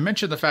I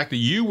mentioned the fact that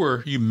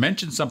you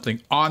mentioned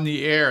something on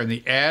the air and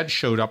the ad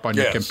showed up on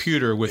your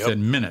computer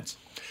within minutes.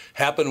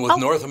 Happened with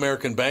North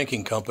American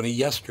Banking Company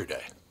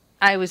yesterday.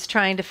 I was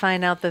trying to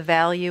find out the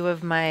value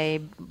of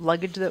my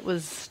luggage that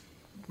was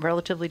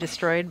relatively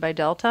destroyed by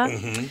Delta.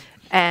 Mm-hmm.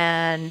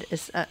 And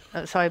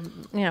so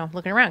I'm,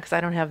 looking around because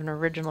I don't have an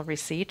original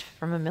receipt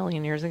from a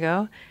million years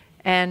ago.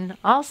 And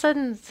all of a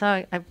sudden,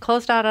 so I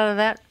closed out of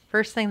that.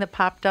 First thing that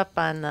popped up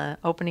on the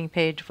opening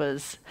page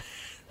was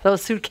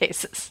those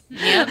suitcases.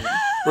 Yep.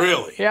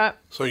 Really? Yeah.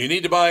 So you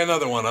need to buy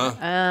another one, huh?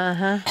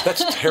 Uh-huh.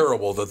 That's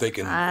terrible that they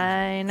can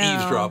I know.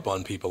 eavesdrop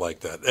on people like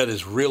that. That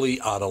is really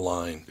out of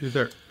line.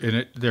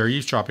 They're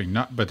eavesdropping,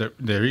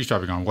 they're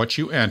eavesdropping on what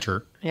you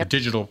enter, the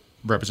digital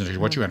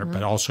representation, what you enter,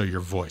 but also your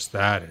voice.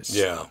 That is.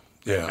 Yeah.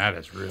 That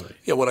is really.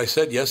 Yeah, what I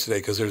said yesterday,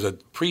 because there's a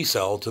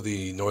pre-sell to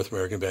the North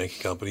American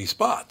Banking Company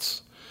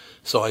spots.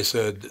 So I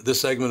said, this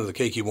segment of the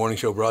KQ Morning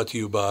Show brought to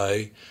you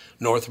by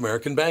North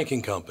American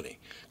Banking Company.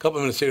 A couple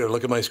of minutes later, I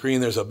look at my screen,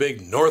 there's a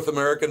big North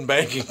American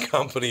Banking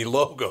Company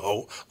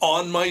logo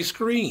on my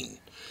screen.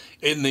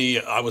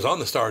 I was on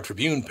the Star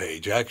Tribune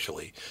page,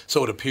 actually.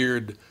 So it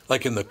appeared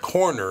like in the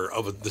corner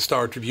of the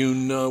Star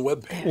Tribune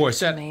webpage. Well,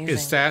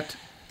 is that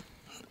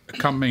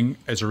coming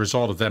as a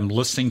result of them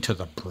listening to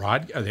the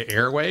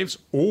airwaves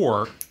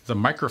or the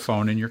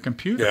microphone in your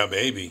computer? Yeah,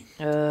 maybe.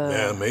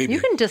 Maybe. You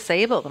can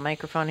disable the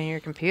microphone in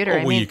your computer.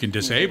 You can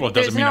disable it.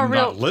 Doesn't mean I'm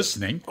not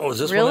listening. Oh, does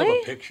this really? one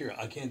have a picture?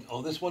 I can't.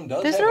 Oh, this one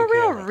does. There's have no a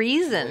camera. real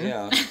reason.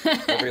 Yeah.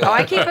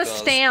 I keep a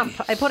stamp.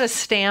 I put a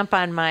stamp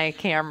on my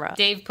camera.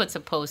 Dave puts a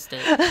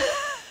Post-it.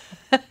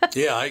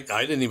 Yeah, I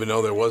didn't even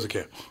know there was a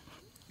camera.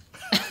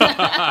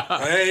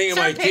 I hang in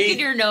my Start picking teeth.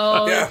 your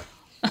nose. Yeah.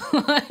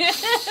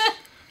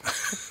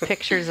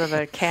 Pictures of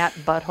a cat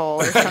butthole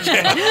or something.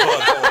 Here, look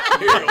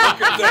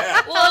at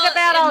that. Well, Look at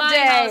that in all my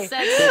day. house, Take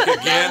a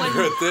that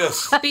gander at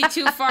this. wouldn't be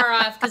too far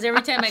off because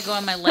every time I go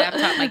on my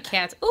laptop, my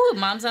cat's,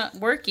 Mom's not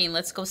working.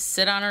 Let's go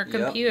sit on her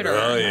computer.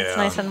 Oh, yeah. It's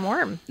nice and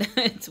warm.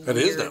 It's It weird.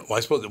 is that. Well,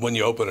 I suppose when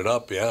you open it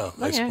up,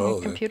 I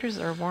suppose. Computers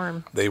are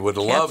warm. They would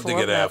Cats love to love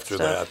get that after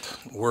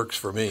stuff. that. Works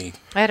for me.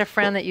 I had a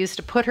friend that used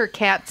to put her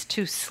cats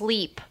to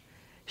sleep.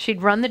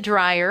 She'd run the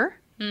dryer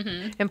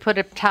and put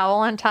a towel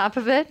on top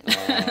of it.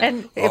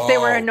 And if they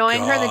were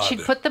annoying her, then she'd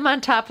God. put them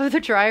on top of the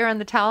dryer on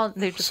the towel and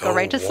they'd just go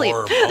right to sleep.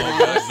 Warm. Oh,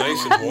 God,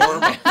 nice and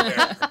warm up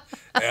there.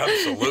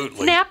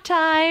 Absolutely. Nap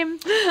time.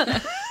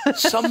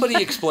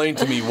 Somebody explained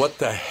to me what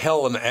the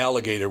hell an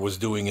alligator was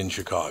doing in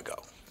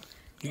Chicago.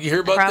 You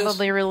hear about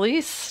Probably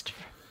released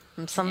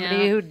from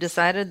somebody who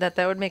decided that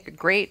would make a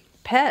great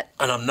pet.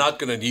 And I'm not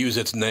going to use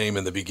its name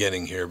in the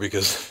beginning here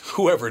because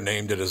whoever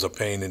named it is a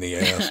pain in the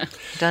ass.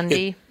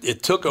 Dundee.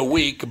 It took a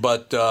week,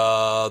 but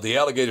the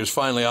alligator's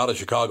finally out of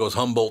Chicago's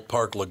Humboldt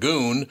Park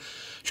Lagoon.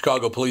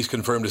 Chicago police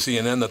confirmed to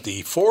CNN that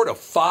the 4 to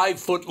 5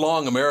 foot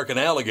long American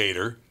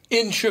alligator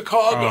in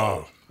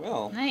Chicago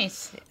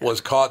Nice.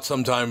 was caught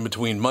sometime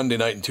between Monday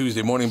night and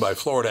Tuesday morning by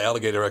Florida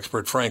alligator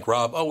expert Frank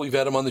Robb. Oh, we've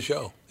had him on the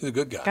show. He's a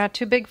good guy. Got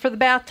too big for the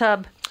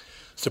bathtub.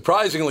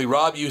 Surprisingly,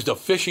 Robb used a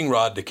fishing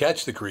rod to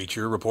catch the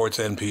creature, reports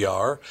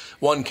NPR.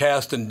 One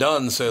cast and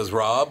done, says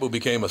Robb, who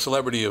became a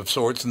celebrity of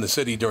sorts in the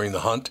city during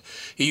the hunt.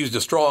 He used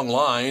a strong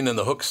line, and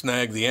the hook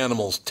snagged the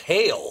animal's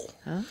tail.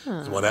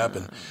 Is what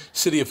happened.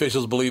 City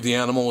officials believe the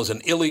animal was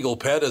an illegal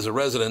pet, as a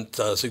resident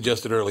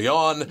suggested early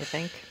on. You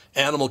think?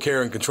 Animal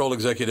Care and Control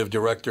Executive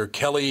Director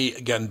Kelly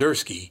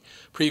Gandersky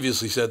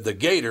previously said the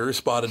gator,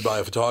 spotted by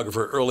a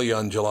photographer early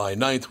on July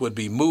 9th, would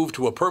be moved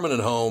to a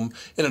permanent home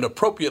in an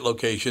appropriate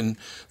location.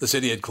 The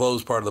city had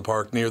closed part of the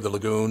park near the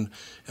lagoon,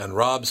 and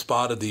Robb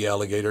spotted the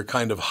alligator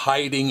kind of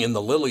hiding in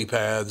the lily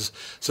pads,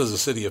 says a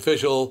city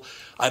official.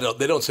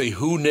 They don't say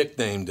who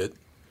nicknamed it,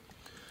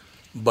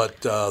 but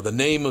the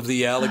name of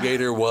the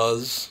alligator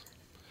was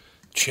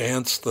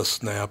Chance the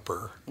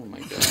Snapper. Oh, my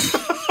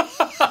God.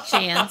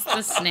 Chance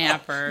the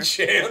Snapper.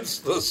 Chance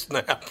the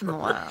Snapper.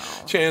 Wow.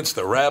 Chance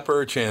the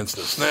Rapper, Chance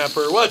the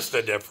Snapper. What's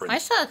the difference? I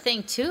saw a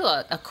thing, too,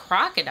 a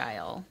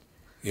crocodile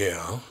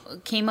Yeah.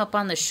 came up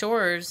on the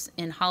shores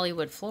in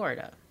Hollywood,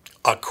 Florida.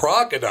 A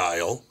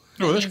crocodile?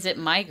 Oh, That means it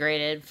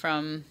migrated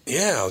from...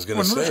 Yeah, I was going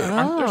to say.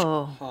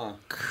 Oh,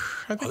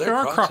 I think they're there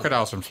are crocs.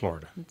 crocodiles in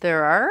Florida.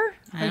 there are?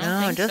 I don't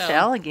No, think just so.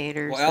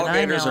 alligators. Well,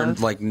 alligators that I are know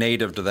of. like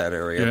native to that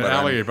area. Yeah, but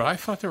alligator, but I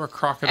thought there were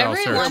crocodiles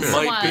Every there once too.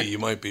 in a while- You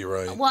might be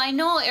right. Well, I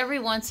know every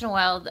once in a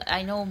while,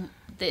 I know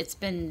that it's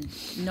been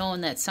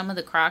known that some of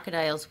the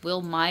crocodiles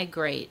will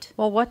migrate.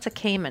 Well, what's a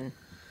caiman?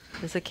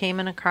 Is a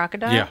caiman a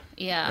crocodile? Yeah.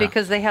 Yeah.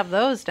 Because they have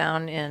those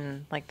down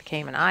in like the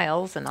Cayman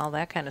Isles and all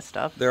that kind of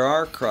stuff. There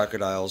are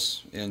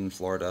crocodiles in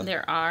Florida.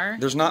 There are.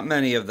 There's not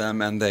many of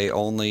them, and they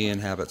only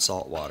inhabit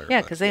salt water. Yeah,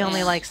 but- because they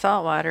only like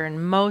salt water,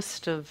 and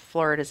most of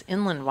Florida's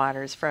inland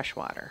water is fresh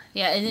water.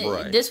 Yeah, and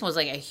Right. this was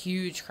like a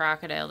huge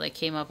crocodile that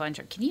came up on.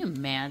 Can you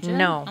imagine?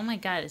 No. Oh my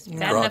God, it's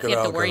bad enough you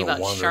have to Crocodile worry gonna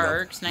about wander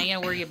sharks. Now you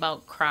got to worry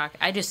about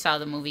I just saw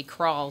the movie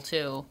Crawl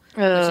too.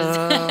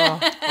 Oh.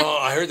 Oh,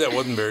 I heard that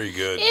wasn't very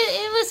good.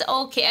 It was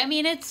okay. I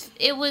mean, it is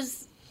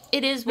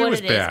what It was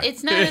it is. bad.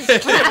 It's not as You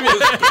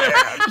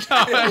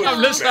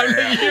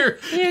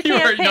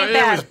can't paint it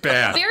that. was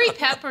bad. Barry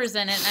Pepper's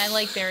in it, and I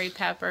like Barry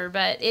Pepper,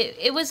 but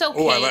it was okay.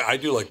 Oh, I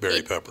do like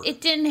Barry Pepper.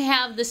 It didn't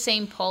have the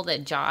same pull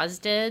that Jaws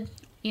did,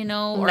 or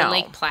No.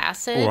 Lake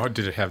Placid. Or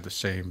did it have the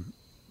same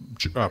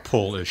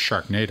pull as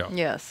Sharknado?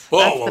 Yes.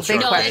 Oh, That's the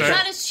big No, question. it's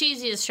not as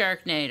cheesy as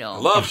Sharknado. I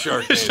love It's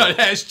Sharknado. not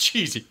as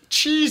cheesy.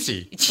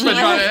 Cheesy. But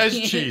not as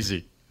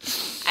cheesy.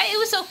 It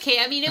was okay.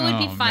 I mean, it would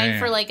be Oh, fine man.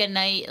 for like a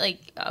night, like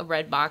a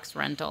Red Box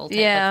rental type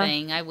Yeah. of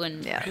thing. I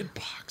wouldn't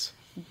Box.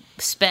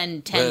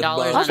 spend Red $10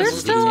 Box. on Oh, a they're movie.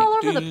 still all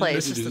over the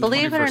place. This is the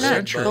Believe it or 21st not,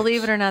 century.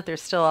 believe it or not, they're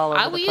still all over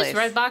I the would place.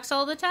 use Redbox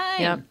all the time.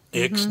 Yep.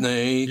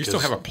 Ixnay. You still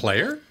have a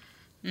player?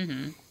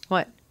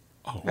 What?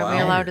 Oh, Are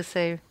we allowed to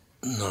say?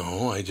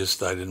 No, I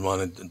didn't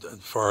want to.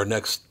 For our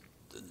next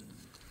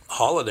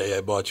holiday,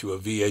 I bought you a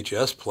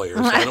VHS player,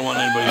 so I don't want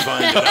anybody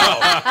finding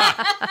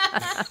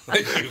out.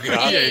 You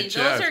got it.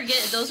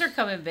 Hey, those are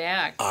coming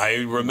back. I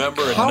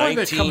remember in How are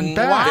they coming 19.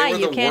 back? Why? were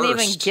You the can't even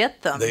worst.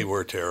 get them. They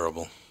were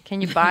terrible.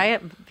 Can you buy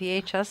it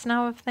VHS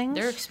now of things?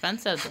 They're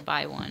expensive to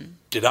buy one.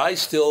 Did I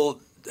still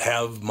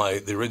have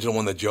the original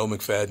one that Joe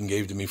McFadden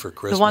gave to me for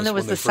Christmas? the one that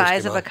was when the they first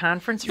size came of a out?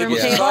 conference It room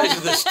was the table? size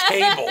of this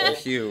table.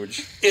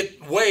 Huge.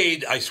 It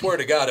weighed, I swear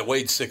to God, it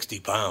weighed 60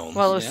 pounds.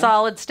 Well, it was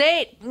solid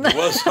state. It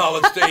was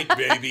solid state,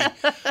 baby.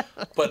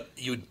 But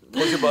you'd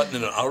push a button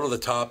and out of the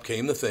top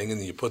came the thing, and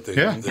then you put the.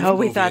 Yeah. the Oh,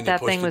 we movie thought and you that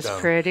pushed thing it was down.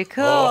 pretty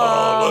cool.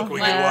 Oh, look, we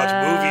can watch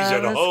movies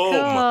at That was home.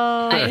 cool.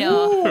 I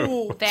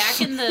know.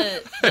 Back in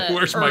the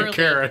Where's my early-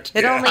 carrot?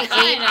 It only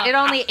I know. it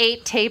only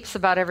ate tapes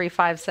about every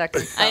 5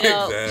 seconds. I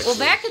know. Exactly. Well,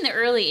 back in the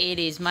early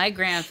 80s, my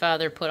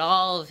grandfather put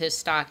all of his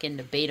stock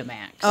into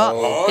Betamax.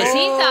 Oh, Because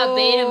he thought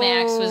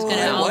Betamax was going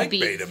to I like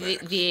outbeat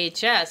Betamax.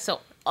 VHS. So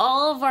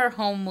all of our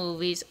home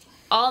movies,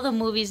 all the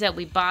movies that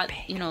we bought,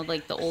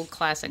 like the old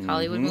classic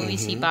Hollywood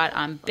movies, he bought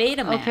on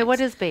Betamax. Okay, what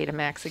is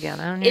Betamax again?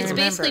 I don't even It's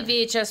remember.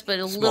 basically VHS, but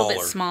a little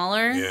bit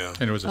smaller. Yeah.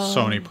 And it was a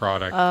Sony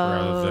product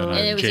rather than And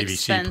a it was JVC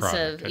expensive.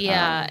 product.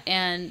 Yeah,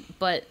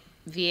 but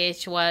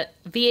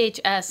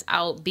VHS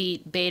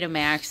outbeat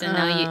Betamax, and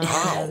now you.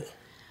 Wow.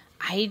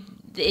 Because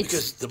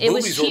Because the it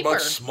was movies were cheaper.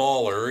 much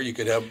smaller. You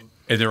could have.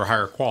 And they were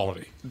higher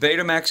quality.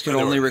 Betamax could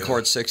They only were-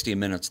 record 60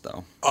 minutes,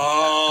 though.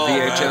 Oh,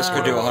 VHS could do that's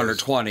what it was.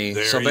 120.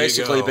 There So you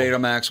basically, go.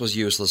 Betamax was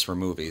useless for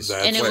movies.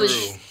 That's and it true.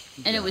 was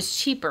and it was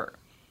cheaper.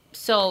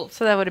 So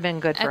So that would have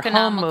been good for home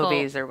Economical.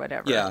 movies or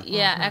whatever. Yeah.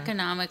 yeah,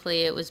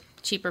 economically it was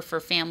cheaper for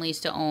families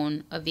to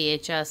own a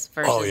VHS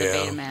versus Oh, a yeah.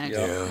 Betamax.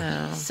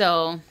 Yeah.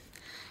 So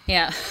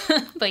yeah.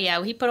 But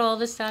yeah, he put all of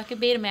his stock in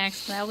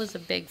Betamax. That was a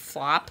big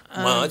flop.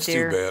 Well, that's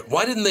dear. too bad.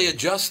 Why didn't they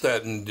adjust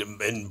that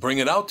and bring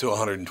it out to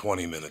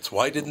 120 minutes?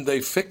 Why didn't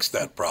they fix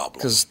that problem?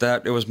 Because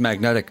it was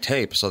magnetic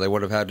tape, so they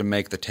would have had to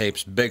make the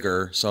tapes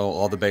bigger, so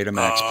all the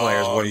Betamax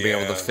players wouldn't be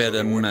able to fit they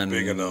them. weren't And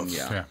big enough.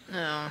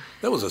 Yeah.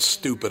 That was a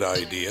stupid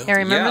idea. I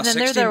remember Yeah, then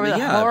 60 there were the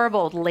yeah.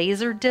 horrible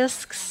laser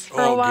discs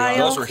for a God. while.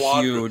 Those were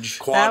huge.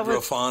 That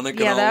was- Quadraphonic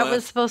yeah, and all that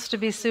was supposed to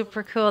be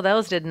super cool.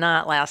 Those did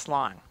not last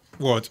long.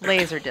 Well, it's,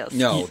 Laser discs.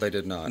 No, they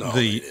did not.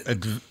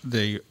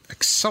 the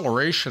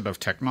acceleration of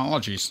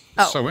technology is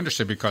Oh. so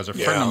interesting because a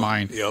friend Yeah, of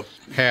mine yep.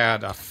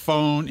 had a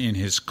phone in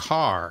his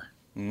car.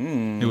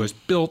 It was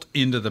built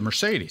into the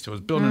Mercedes. It was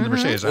built into the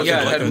Mercedes. That's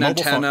Yeah, it like had a an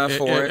mobile phone. antenna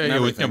for it and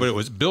was, everything. but it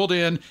was built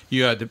in.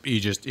 You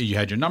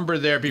had your number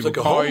there. People like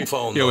a call home you.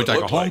 phone, Yeah, it was though, it like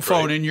a looked home like,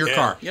 phone right? in your Yeah,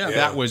 car. yeah.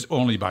 That was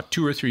only about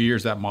 2 or 3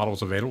 years that model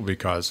was available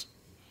because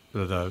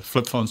the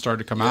flip phone started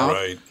to come out.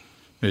 Right.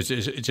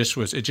 It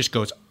just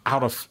goes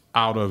out of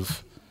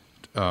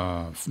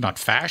not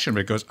fashion,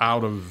 but it goes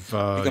out of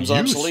Becomes use.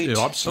 obsolete. It's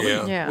obsolete.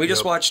 Yeah. Yeah. We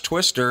just watched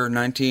Twister,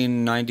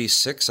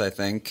 1996, I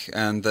think,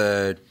 and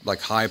the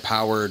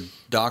high-powered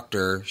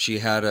doctor. She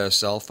had a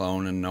cell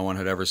phone, and no one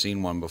had ever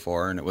seen one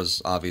before, and it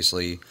was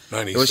obviously it was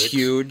 96?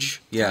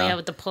 huge. Yeah, Yeah,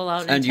 with the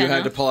pull-out and you had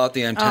antenna. to pull out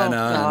the Oh, antenna.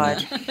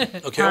 God.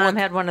 Okay. Tom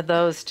had one of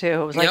those, too.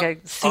 It was like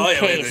Yep. a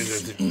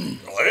suitcase.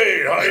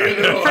 Hey, how you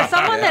doing? For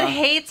someone that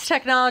hates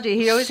technology,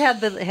 he always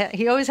had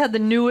the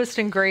newest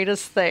and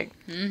greatest thing.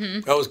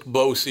 That was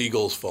Bo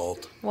Siegel's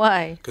fault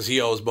Why? because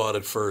he always bought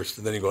it first,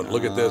 and then you go,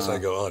 look at this. I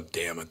go, oh,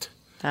 damn it.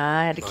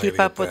 I had to I keep get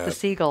up with the that.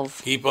 seagulls.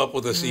 Keep up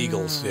with the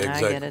Seagulls. Yeah, I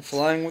exactly. get it.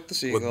 Flying with the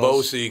Seagulls. With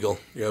Bo Siegel.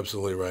 You're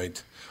absolutely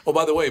right. Oh,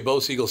 by the way, Bo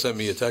Siegel sent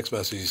me a text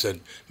message. He said,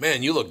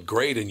 man, you look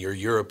great in your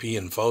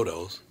European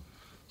photos.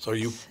 So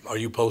are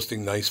you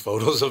posting nice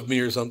photos of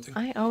me or something?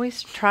 I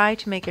always try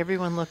to make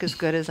everyone look as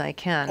good as I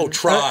can. Oh,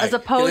 try. As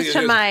opposed You to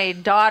think it is- my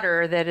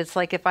daughter, that it's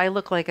like if I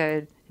look like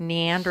a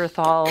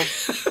Neanderthal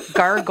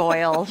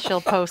gargoyle,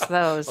 she'll post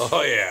those.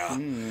 Oh, yeah.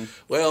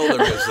 Well,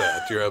 there is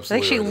that. You're I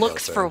absolutely think she right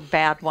looks about for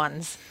bad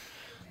ones.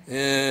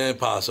 that.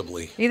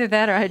 Possibly. Either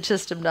that or I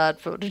just am not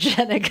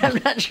photogenic.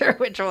 I'm not sure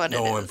which one it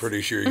No, is. I'm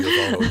pretty sure you're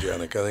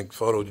photogenic. I think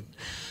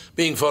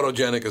being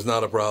photogenic is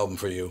not a problem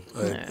for you.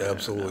 I think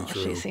absolutely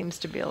true. She seems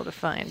to be able to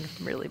find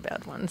really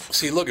bad ones.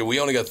 See, look, we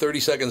only got 30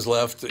 seconds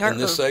left in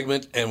this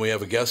segment, and we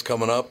have a guest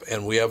coming up,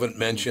 and we haven't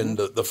mentioned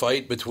the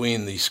fight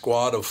between the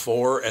Squad of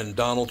Four and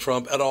Donald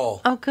Trump at all.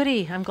 Oh,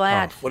 goody. I'm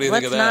glad. What do you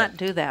think of that? Let's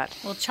not do that.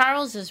 Well,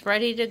 Charles is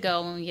ready to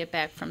go when we get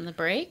back from the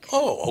break.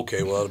 Oh,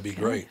 okay. Well, that'll be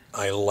great.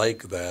 I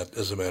like that,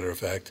 as a matter of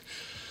fact.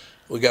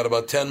 We got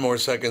about 10 more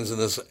seconds in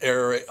this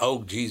area.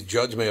 Oh, geez,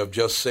 judge may have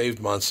just saved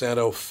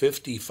Monsanto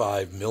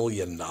 $55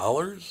 million.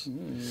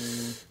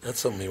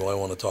 That's something you might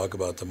want to talk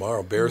about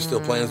tomorrow. Bayer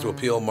still plans to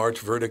appeal March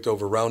verdict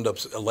over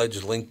Roundup's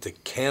alleged link to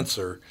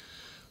cancer.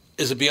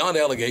 Is it beyond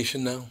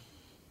allegation now?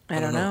 I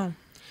don't know.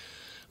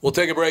 We'll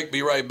take a break.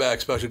 Be right back.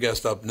 Special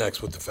guest up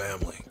next with the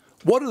family.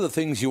 What are the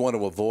things you want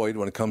to avoid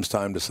when it comes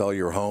time to sell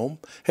your home?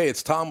 Hey,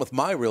 it's Tom with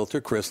my realtor,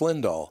 Chris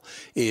Lindahl.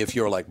 If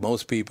you're like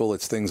most people,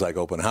 it's things like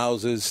open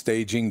houses,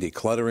 staging,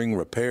 decluttering,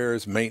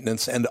 repairs,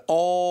 maintenance, and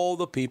all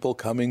the people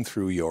coming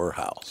through your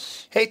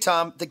house. Hey,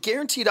 Tom, the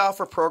Guaranteed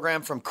Offer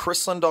program from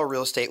Chris Lindahl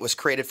Real Estate was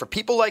created for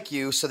people like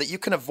you so that you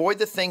can avoid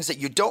the things that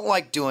you don't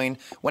like doing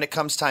when it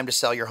comes time to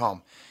sell your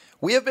home.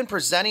 We have been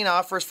presenting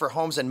offers for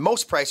homes in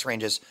most price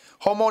ranges.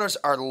 Homeowners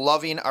are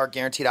loving our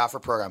Guaranteed Offer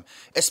program,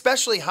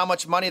 especially how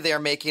much money they are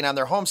making on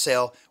their home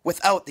sale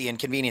without the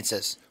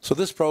inconveniences. So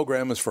this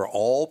program is for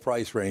all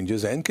price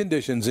ranges and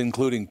conditions,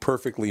 including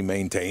perfectly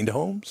maintained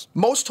homes?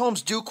 Most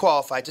homes do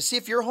qualify. To see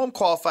if your home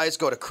qualifies,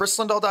 go to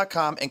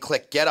chrislindahl.com and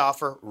click Get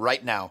Offer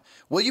right now.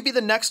 Will you be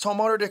the next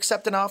homeowner to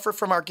accept an offer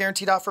from our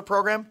Guaranteed Offer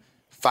program?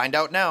 Find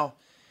out now.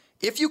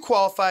 If you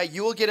qualify,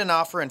 you will get an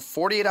offer in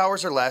 48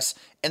 hours or less,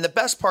 and the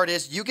best part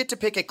is you get to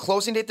pick a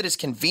closing date that is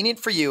convenient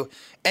for you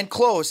and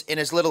close in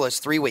as little as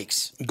 3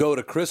 weeks. Go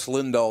to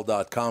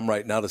chrislindahl.com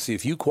right now to see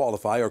if you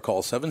qualify or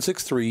call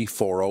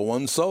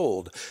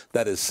 763-401-SOLD.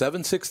 That is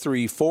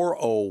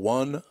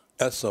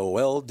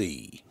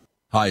 763-401-SOLD.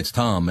 Hi, it's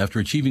Tom. After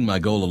achieving my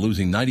goal of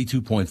losing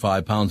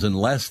 92.5 pounds in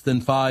less than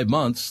 5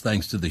 months,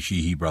 thanks to the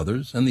Sheehy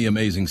brothers and the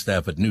amazing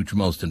staff at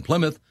Nutrimost in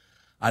Plymouth,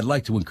 I'd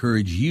like to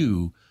encourage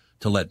you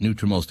to let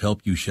Nutrimost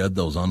help you shed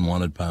those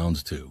unwanted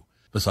pounds too.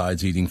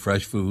 Besides eating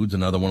fresh foods,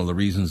 another one of the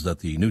reasons that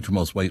the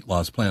Nutrimost weight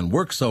loss plan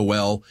works so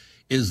well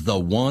is the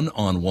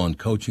one-on-one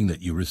coaching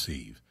that you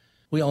receive.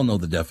 We all know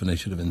the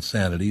definition of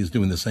insanity is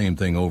doing the same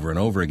thing over and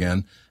over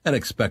again and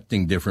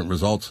expecting different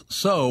results.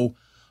 So,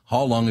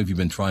 how long have you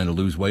been trying to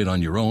lose weight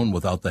on your own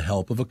without the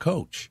help of a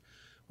coach?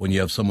 When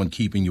you have someone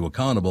keeping you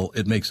accountable,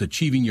 it makes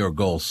achieving your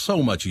goal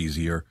so much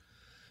easier.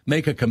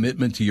 Make a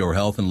commitment to your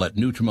health and let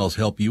Nutrimost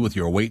help you with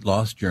your weight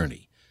loss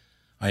journey.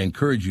 I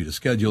encourage you to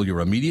schedule your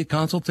immediate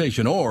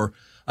consultation or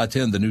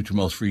attend the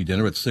Nutrimost free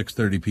dinner at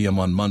 6:30 p.m.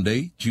 on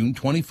Monday, June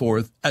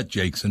 24th at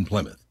Jake's in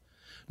Plymouth.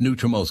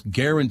 Nutrimost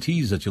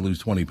guarantees that you lose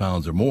 20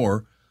 pounds or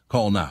more.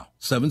 Call now,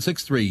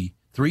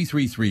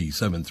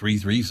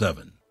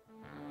 763-333-7337.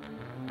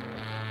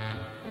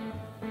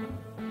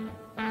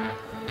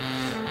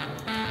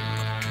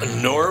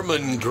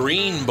 Norman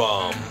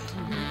Greenbaum.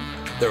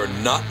 There are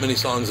not many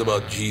songs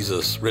about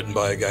Jesus written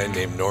by a guy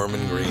named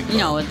Norman Greenbaum.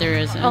 No, there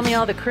isn't. Only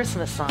all the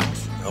Christmas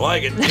songs. I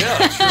like it.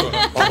 Yeah, sure.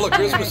 All the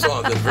Christmas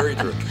songs. That's very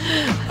true.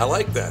 I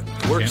like that.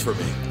 Works for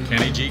me.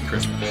 Kenny G.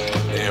 Christmas.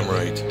 Damn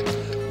right.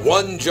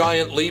 One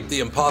Giant Leap, the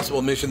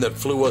impossible mission that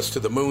flew us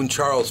to the moon.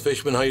 Charles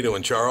Fishman. How you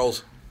doing,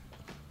 Charles?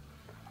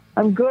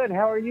 I'm good.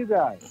 How are you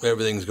guys?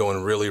 Everything's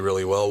going really,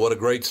 really well. What a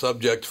great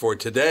subject for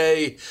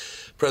today.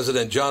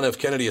 President John F.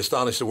 Kennedy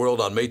astonished the world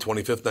on May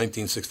 25th,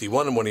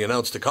 1961, and when he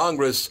announced to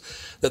Congress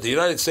that the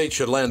United States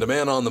should land a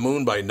man on the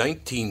moon by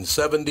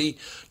 1970,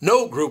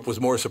 no group was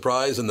more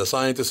surprised than the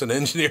scientists and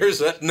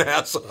engineers at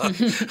NASA.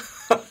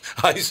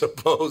 I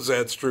suppose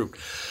that's true.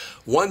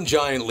 One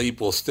Giant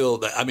Leap will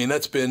still, I mean,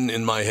 that's been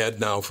in my head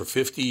now for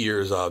 50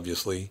 years,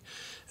 obviously.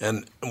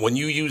 And when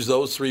you use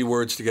those three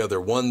words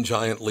together, One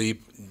Giant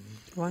Leap,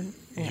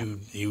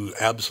 you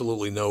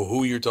absolutely know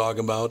who you're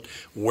talking about,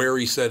 where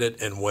he said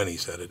it, and when he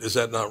said it. Is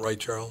that not right,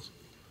 Charles?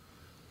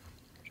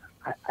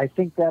 I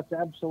think that's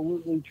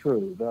absolutely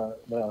true.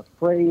 The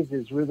phrase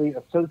is really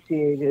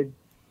associated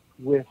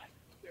with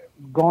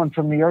going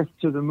from the Earth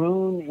to the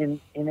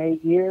moon in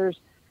 8 years.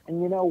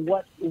 And you know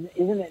what?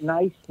 Isn't it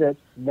nice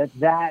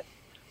that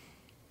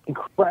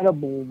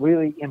incredible,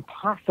 really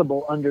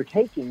impossible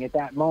undertaking at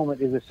that moment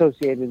is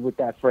associated with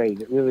that phrase?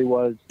 It really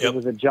was. Yep. It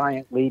was a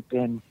giant leap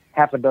in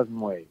half a dozen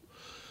ways.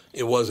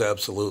 It was,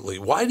 absolutely.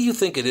 Why do you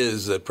think it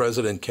is that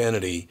President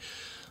Kennedy,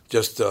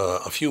 just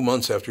a few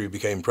months after he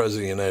became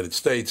president of the United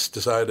States,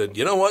 decided,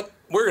 you know what,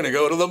 we're going to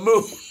go to the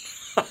moon?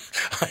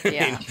 I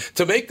mean,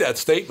 to make that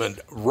statement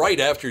right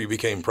after he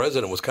became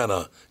president was kind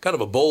of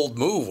a bold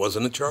move,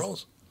 wasn't it,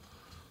 Charles?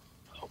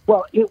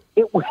 Well, it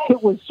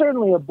was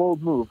certainly a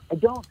bold move. I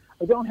don't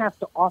have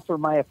to offer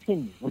my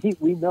opinion.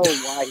 We know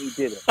why he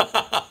did it.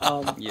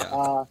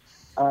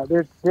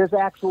 There's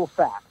actual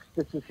facts.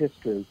 This is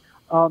history.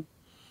 The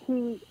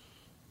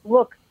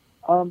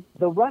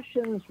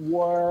Russians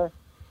were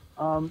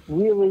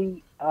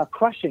really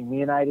crushing the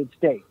United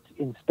States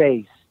in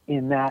space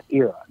in that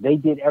era. They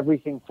did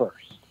everything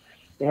first.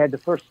 They had the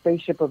first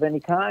spaceship of any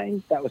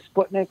kind. That was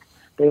Sputnik.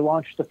 They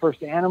launched the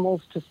first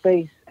animals to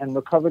space and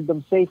recovered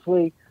them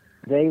safely.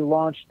 They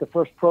launched the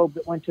first probe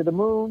that went to the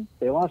moon.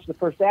 They launched the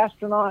first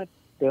astronaut.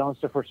 They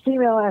launched the first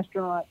female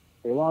astronaut.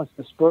 They launched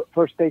the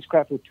first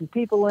spacecraft with 2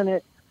 people in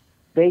it.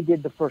 They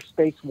did the first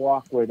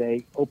spacewalk where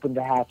they opened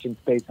the hatch in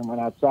space and went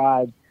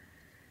outside.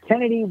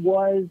 Kennedy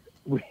was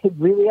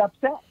really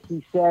upset.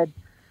 He said,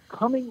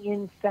 coming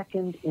in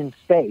second in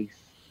space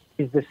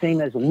is the same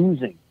as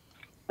losing.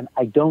 And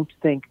I don't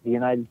think the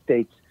United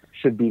States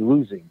should be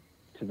losing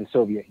to the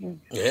Soviet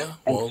Union. Yeah.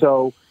 And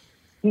so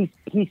he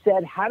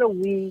said, I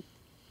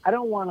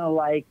don't want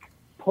to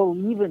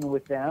pull even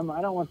with them.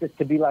 I don't want this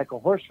to be like a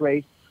horse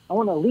race. I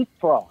want to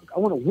leapfrog. I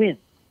want to win.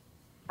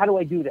 How do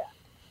I do that?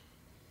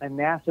 And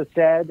NASA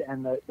said,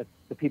 and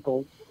the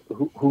people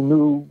who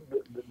knew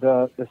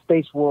the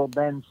space world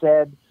then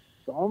said,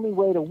 the only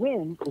way to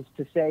win is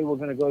to say we're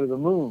going to go to the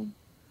moon.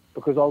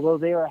 Because although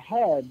they are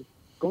ahead,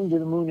 going to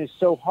the moon is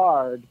so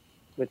hard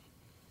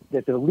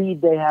that the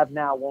lead they have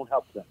now won't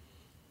help them.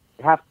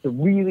 They have to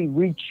really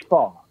reach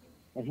far.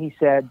 And he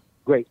said,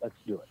 great, let's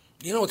do it.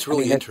 You know, it's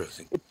really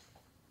interesting.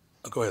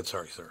 Go ahead.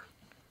 Sorry, sir.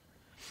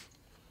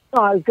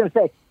 No, I was going to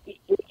say,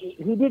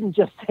 he didn't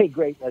just say,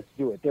 great, let's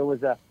do it. There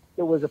was a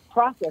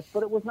process,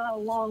 but it was not a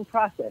long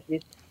process.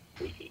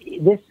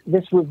 This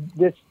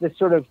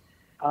sort of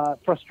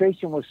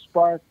frustration was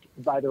sparked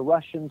by the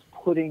Russians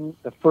putting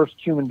the first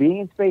human being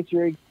in space,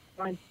 Yuri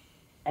Gagarin,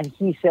 and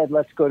he said,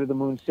 let's go to the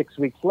moon 6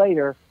 weeks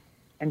later.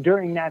 And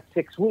during that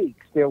 6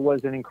 weeks, there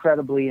was an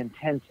incredibly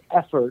intense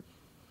effort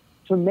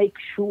to make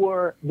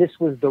sure this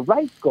was the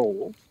right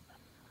goal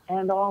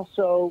and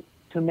also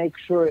to make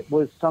sure it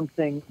was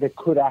something that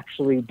could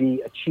actually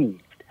be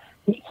achieved.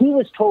 He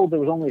was told there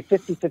was only a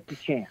 50-50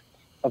 chance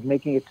of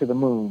making it to the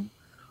moon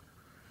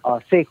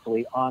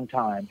safely, on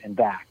time, and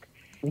back.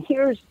 And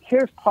here's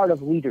part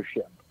of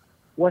leadership.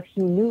 What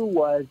he knew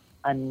was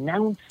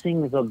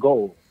announcing the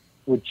goal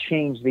would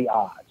change the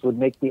odds, would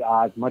make the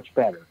odds much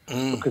better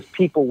because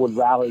people would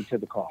rally to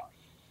the cause.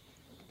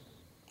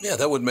 Yeah,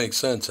 that would make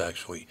sense,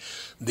 actually.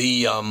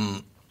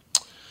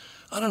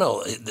 I don't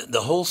know,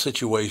 the whole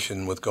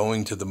situation with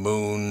going to the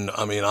moon,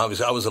 I mean,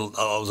 obviously, I was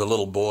a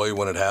little boy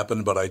when it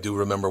happened, but I do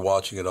remember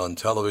watching it on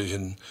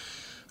television.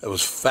 It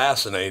was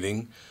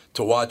fascinating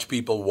to watch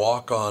people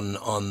walk on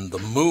the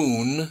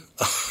moon.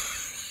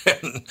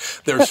 And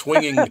they're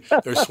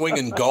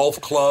swinging golf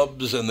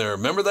clubs, and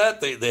remember that?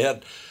 They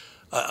had,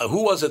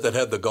 who was it that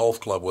had the golf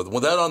club with?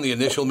 Was that on the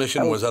initial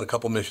mission, or was that a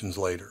couple missions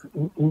later?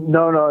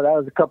 No, that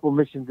was a couple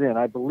missions in.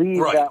 I believe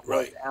that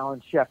was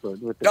Alan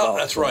Shepard with the golf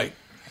that's club. right.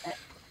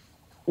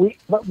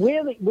 But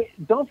really,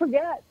 don't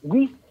forget,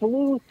 we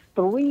flew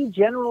 3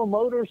 General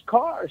Motors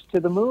cars to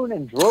the moon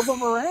and drove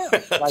them around.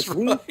 That's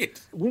right.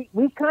 We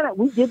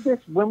did this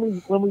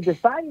when we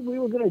decided we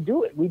were going to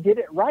do it. We did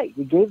it right.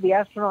 We gave the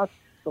astronauts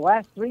the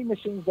last 3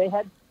 missions. They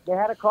had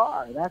a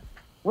car. That's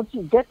once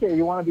you get there,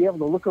 you want to be able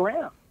to look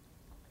around.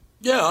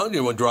 Yeah,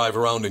 you want to drive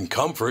around in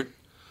comfort.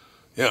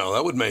 You know,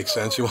 that would make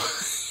sense. You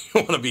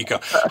want to be.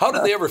 How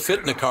did they ever fit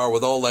in a car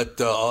with all that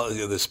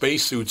the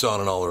space suits on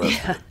and all the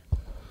rest of it?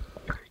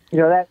 You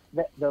know,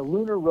 that the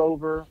lunar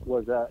rover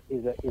is a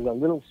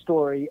little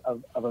story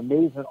of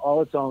amazement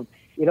all its own.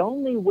 It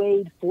only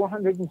weighed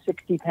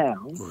 460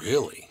 pounds.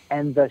 Really?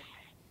 And the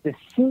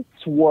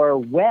seats were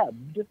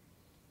webbed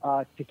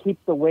to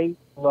keep the weight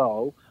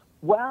low.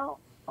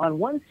 Well, on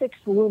 1/6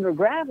 lunar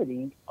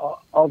gravity,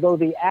 although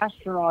the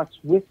astronauts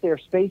with their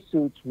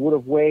spacesuits would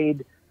have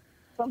weighed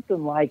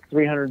something like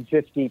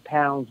 350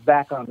 pounds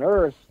back on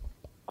Earth,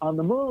 on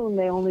the moon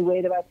they only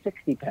weighed about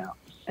 60 pounds.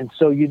 And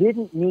so you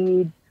didn't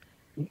need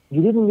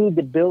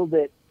to build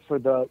it for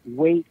the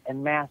weight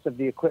and mass of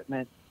the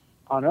equipment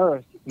on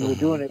Earth. You were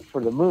doing it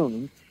for the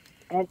moon.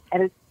 And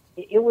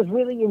it was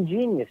really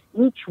ingenious.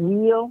 Each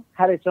wheel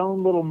had its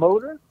own little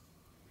motor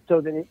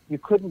so that you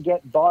couldn't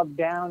get bogged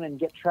down and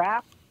get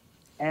trapped.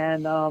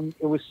 And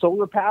it was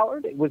solar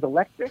powered. It was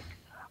electric.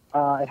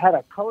 It had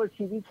a color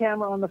TV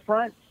camera on the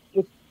front.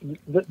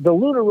 The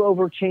lunar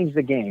rover changed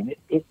the game.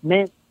 It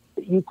meant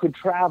that you could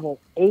travel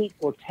 8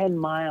 or 10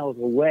 miles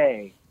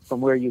away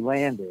from where you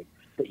landed,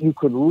 that you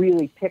could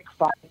really pick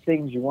 5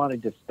 things you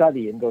wanted to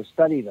study and go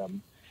study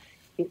them.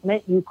 It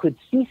meant you could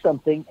see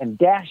something and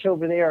dash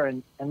over there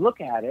and look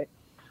at it.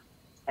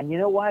 And you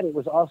know what? It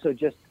was also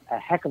just a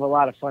heck of a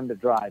lot of fun to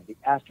drive. The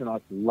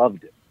astronauts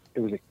loved it. It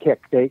was a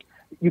kick.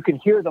 You can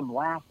hear them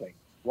laughing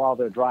while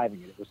they're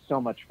driving it. It was so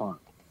much fun.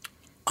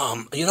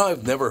 You know,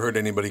 I've never heard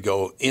anybody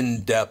go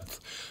in depth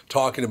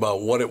talking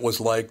about what it was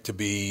like to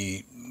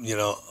be, you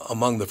know,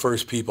 among the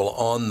first people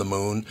on the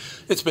moon.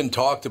 It's been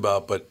talked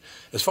about, but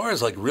as far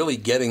as like really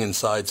getting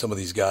inside some of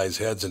these guys'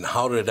 heads and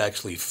how did it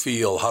actually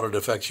feel, how did it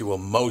affect you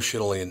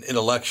emotionally and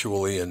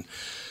intellectually, and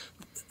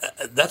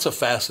that's a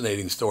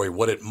fascinating story.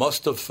 What it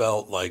must have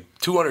felt like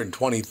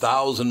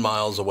 220,000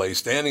 miles away,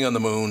 standing on the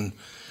moon,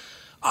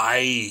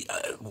 I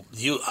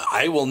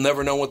will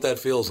never know what that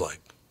feels like.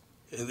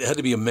 It had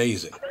to be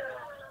amazing.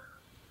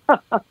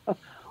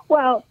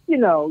 Well,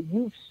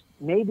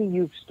 maybe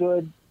you've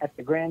stood at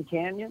the Grand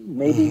Canyon.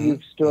 Maybe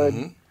you've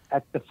stood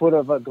at the foot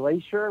of a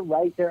glacier,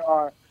 right?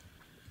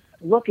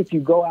 Look, if you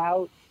go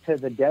out to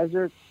the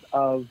deserts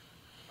of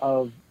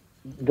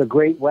the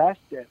Great West,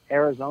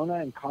 Arizona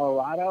and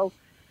Colorado,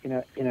 in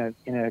a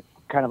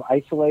kind of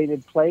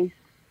isolated place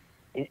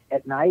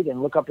at night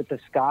and look up at the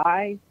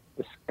sky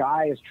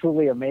is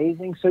truly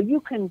amazing. So you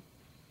can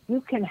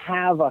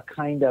have a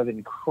kind of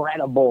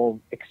incredible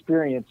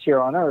experience here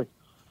on Earth.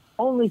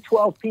 Only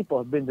 12 people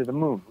have been to the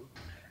moon,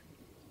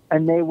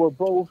 and they were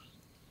both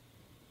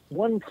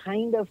one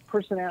kind of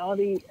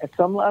personality at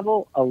some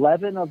level.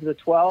 11 of the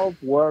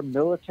 12 were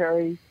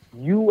military,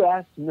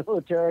 U.S.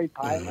 military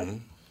pilots.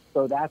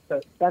 So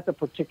that's a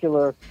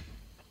particular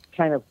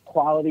kind of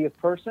quality of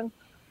person.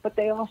 But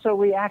they also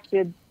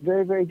reacted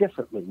very, very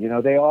differently.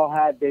 They all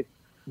had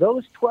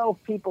those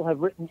 12 people have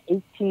written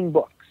 18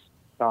 books.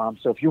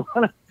 So if you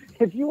want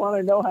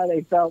to know how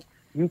they felt,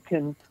 you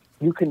can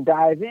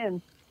dive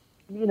in.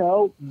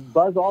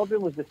 Buzz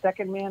Aldrin was the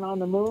second man on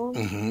the moon.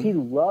 He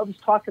loves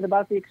talking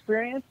about the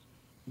experience,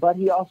 but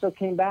he also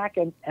came back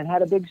and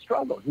had a big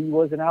struggle. He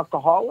was an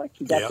alcoholic.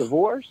 He got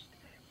divorced.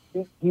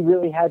 He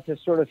really had to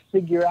sort of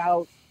figure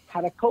out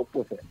how to cope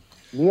with it.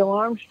 Neil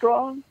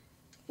Armstrong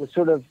was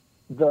sort of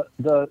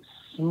the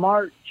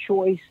smart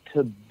choice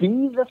to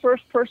be the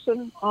first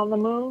person on the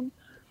moon,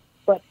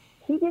 but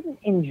he didn't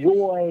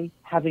enjoy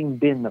having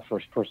been the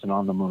first person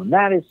on the moon.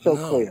 That is so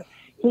clear.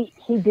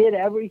 He did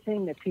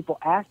everything that people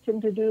asked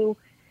him to do.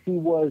 He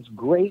was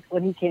great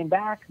when he came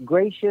back,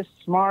 gracious,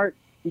 smart.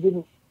 He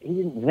didn't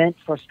vent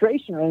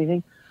frustration or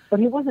anything, but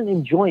he wasn't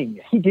enjoying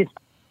it. He did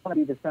want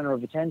to be the center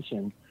of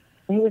attention.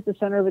 And he was the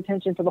center of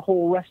attention for the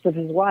whole rest of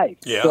his life.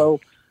 Yeah. So,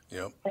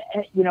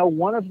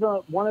 one of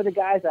the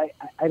guys,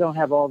 I don't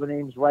have all the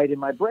names right in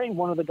my brain.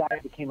 One of the guys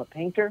became a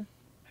painter,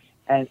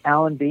 and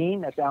Alan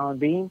Bean,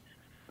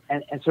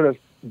 and sort of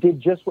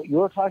did just what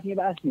you're talking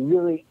about. He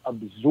really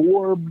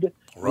absorbed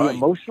the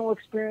emotional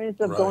experience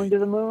of going to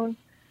the moon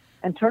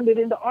and turned it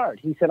into art.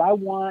 He said, I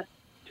want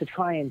to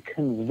try and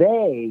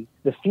convey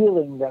the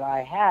feeling that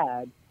I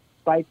had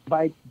by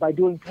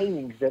doing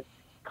paintings that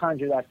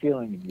conjure that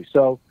feeling in you.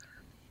 So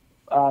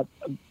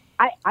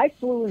I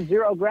flew in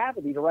zero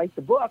gravity to write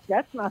the book.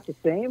 That's not the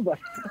same, but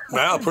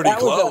wow, pretty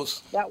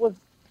close. But it was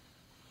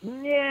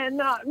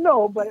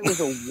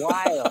a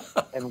while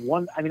and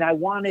one. I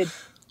mean,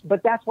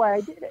 but that's why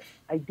I did it.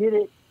 I did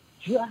it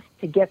just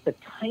to get the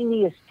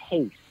tiniest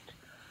taste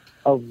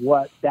of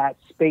what that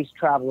space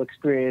travel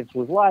experience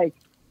was like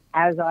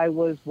as I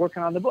was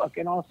working on the book.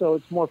 And also,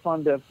 it's more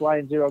fun to fly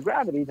in zero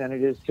gravity than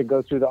it is to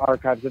go through the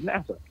archives of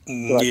NASA.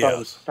 So I thought it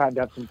was time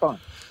to have some fun.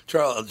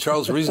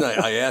 Charles, the reason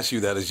I ask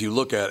you that is you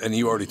look at, and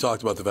you already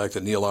talked about the fact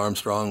that Neil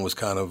Armstrong was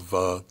kind of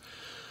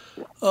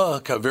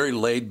a very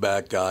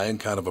laid-back guy and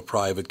kind of a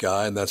private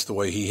guy, and that's the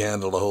way he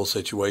handled the whole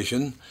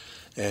situation.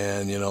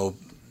 And,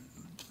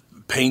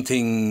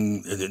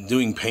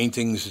 doing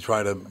paintings to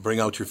try to bring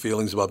out your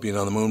feelings about being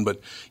on the moon.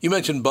 But you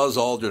mentioned Buzz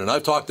Aldrin, and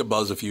I've talked to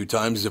Buzz a few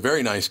times. He's a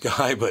very nice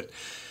guy, but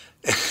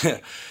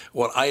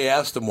what I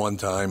asked him one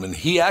time, and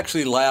he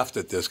actually laughed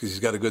at this because he's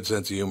got a good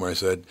sense of humor. I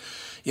said,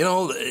 you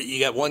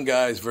got one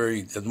guy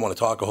doesn't want to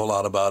talk a whole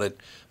lot about it.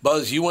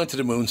 Buzz, you went to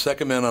the moon,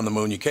 second man on the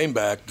moon. You came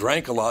back,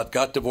 drank a lot,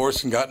 got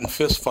divorced, and got in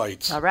fist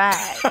fights. All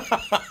right.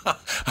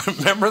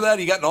 Remember that?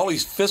 He got in all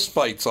these fist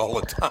fights all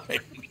the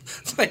time.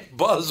 It's like,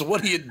 Buzz,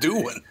 what are you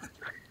doing?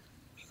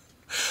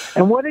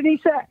 And what did he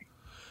say?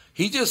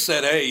 He just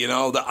said, hey,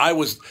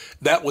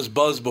 that was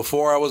Buzz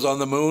before I was on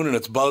the moon, and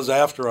it's Buzz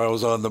after I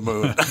was on the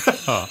moon.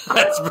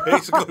 That's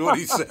basically what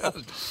he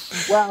said.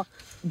 Well,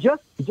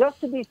 just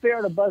to be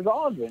fair to Buzz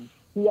Aldrin,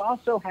 he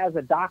also has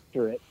a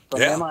doctorate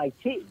from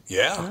MIT.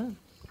 Yeah.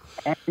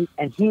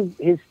 And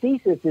his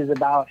thesis is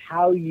about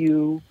how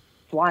you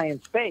fly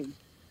in space,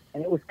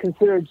 and it was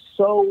considered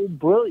so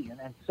brilliant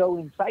and so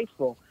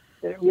insightful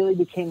that it really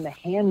became the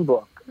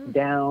handbook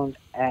down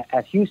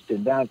at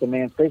Houston, down at the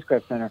Manned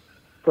Spacecraft Center,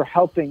 for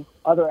helping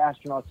other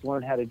astronauts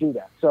learn how to do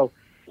that. So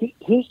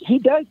he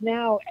does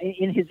now,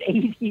 in his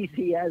 80s,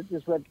 he has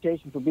this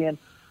reputation for being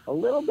a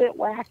little bit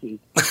wacky,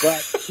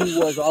 but he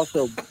was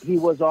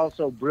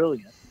also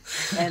brilliant.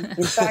 And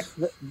in fact,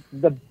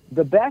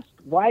 the best,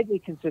 widely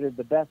considered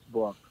the best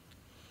book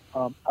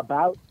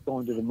about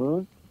going to the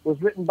moon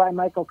was written by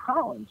Michael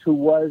Collins, who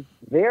was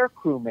their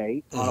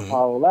crewmate on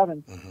Apollo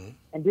 11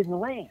 and didn't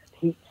land.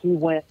 He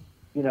went,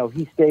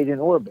 he stayed in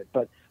orbit,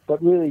 but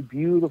really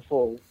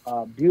beautifully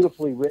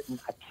written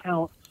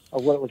account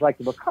of what it was like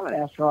to become an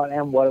astronaut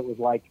and what it was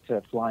like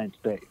to fly in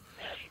space.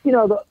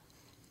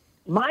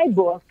 My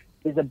book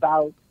is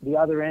about the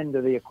other end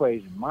of the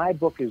equation. My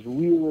book is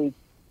really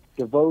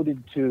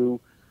devoted to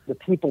the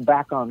people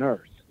back on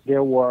Earth.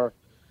 There were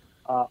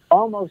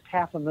almost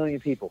 500,000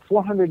 people,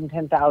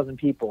 410,000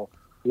 people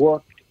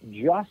worked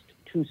just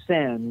to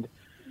send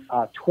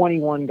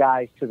 21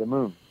 guys to the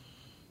moon.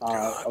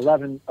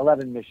 11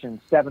 missions,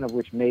 7 of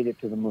which made it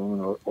to the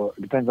moon, or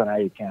it depends on how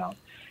you count.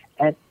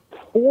 And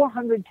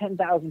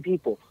 410,000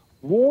 people,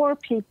 more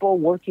people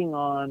working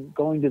on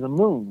going to the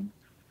moon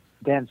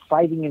than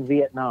fighting in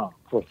Vietnam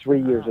for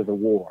 3 years of the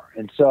war.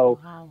 And so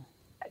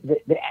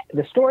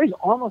the story's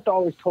almost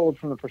always told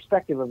from the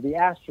perspective of the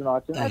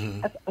astronauts,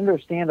 and that's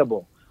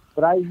understandable.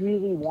 But I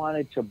really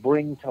wanted to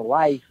bring to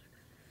life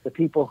the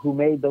people who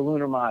made the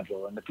lunar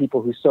module and the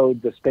people who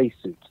sewed the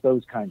spacesuits,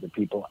 those kinds of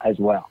people as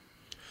well.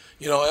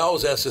 You know, I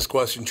always ask this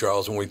question,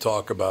 Charles, when we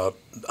talk about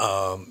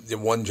the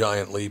one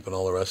giant leap and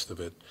all the rest of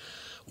it.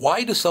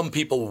 Why do some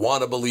people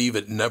want to believe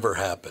it never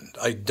happened?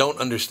 I don't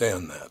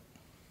understand that.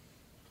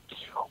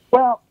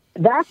 Well,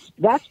 that's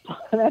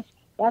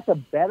a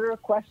better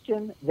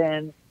question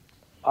than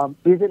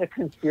is it a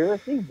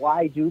conspiracy?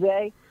 Why do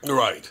they?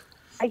 Right.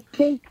 I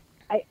think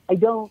I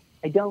don't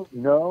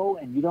know,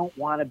 and you don't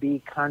want to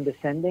be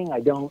condescending.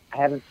 I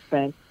haven't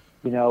spent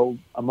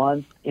a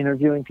month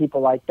interviewing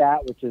people like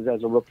that, which is,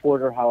 as a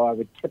reporter, how I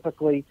would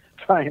typically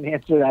try and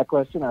answer that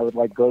question. I would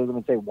go to them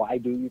and say, "Why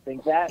do you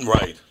think that?"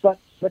 Right. But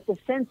the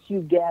sense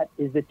you get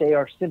is that they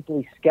are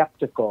simply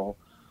skeptical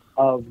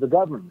of the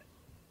government.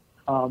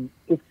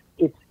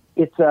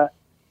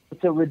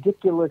 It's a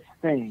ridiculous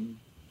thing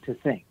to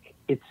think.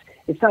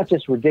 It's not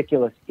just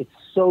ridiculous. It's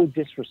so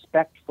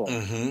disrespectful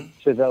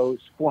to those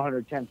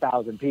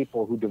 410,000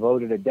 people who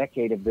devoted a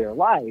decade of their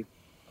life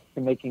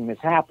to making this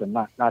happen.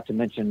 Not to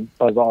mention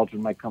Buzz Aldrin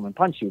might come and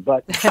punch you.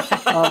 But here's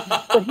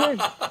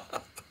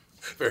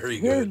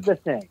the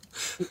thing.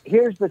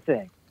 Here's the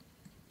thing.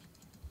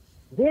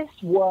 This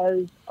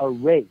was a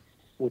race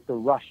with the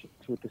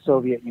Russians, with the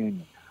Soviet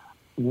Union.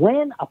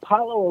 When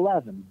Apollo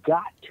 11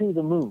 got to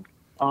the moon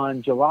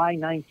on July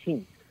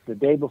 19th, the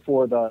day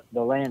before the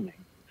landing,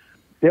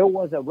 there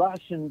was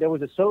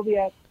a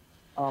Soviet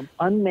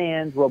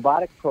unmanned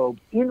robotic probe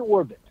in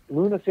orbit,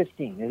 Luna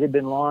 15. It had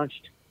been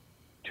launched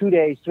 3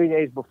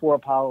 days before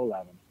Apollo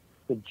 11.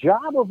 The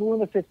job of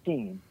Luna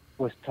 15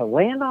 was to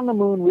land on the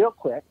moon real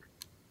quick,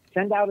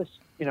 extend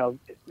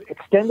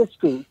a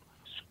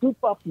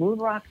scoop up moon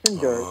rocks and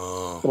dirt,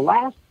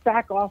 blast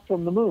back off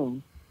from the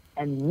moon,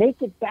 and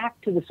make it back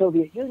to the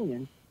Soviet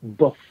Union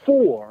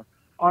before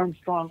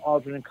Armstrong,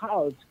 Aldrin, and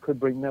Collins could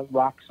bring the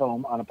rocks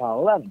home on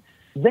Apollo 11.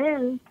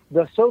 Then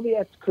the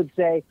Soviets could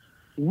say,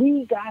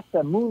 we got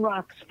the moon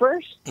rocks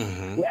first,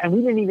 and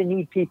we didn't even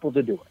need people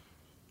to do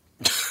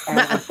it. And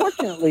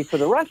unfortunately for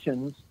the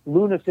Russians,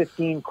 Luna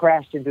 15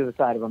 crashed into the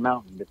side of a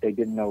mountain that they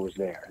didn't know was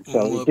there. And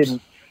so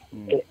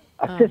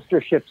a sister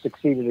ship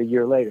succeeded a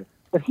year later.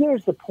 But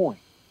here's the point.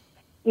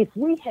 If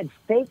we had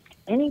faked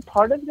any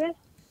part of this,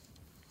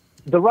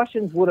 the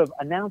Russians would have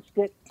announced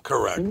it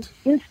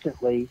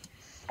instantly.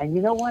 And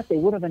you know what? They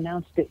would have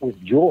announced it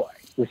with joy,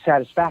 with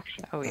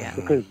satisfaction. Oh, yeah.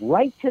 Because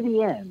right to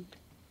the end,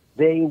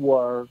 they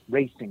were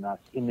racing us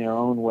in their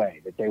own way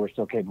that they were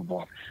so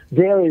capable of.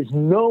 There is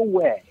no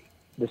way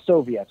the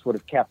Soviets would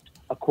have kept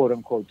a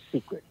quote-unquote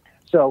secret.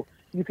 So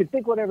you could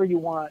think whatever you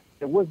want.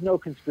 There was no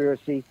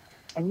conspiracy.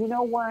 And you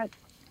know what?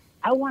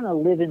 I want to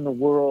live in the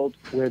world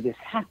where this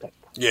happened.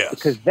 Yes.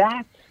 Because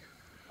that's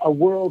a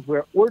world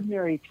where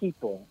ordinary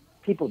people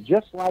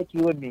just like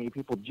you and me,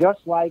 people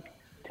just like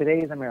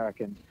today's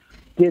Americans,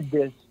 did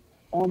this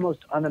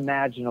almost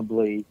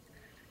unimaginably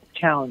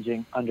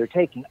challenging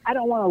undertaking. I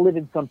don't want to live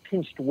in some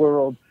pinched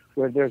world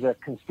where there's a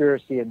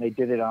conspiracy and they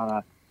did it on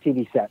a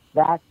TV set.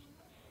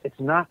 It's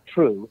not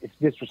true. It's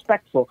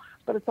disrespectful,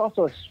 but it's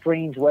also a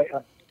strange way.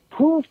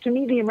 Prove to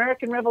me the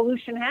American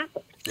Revolution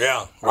happened.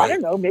 Yeah, right. I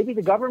don't know. Maybe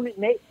the government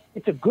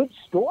it's a good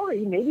story.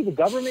 Maybe the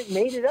government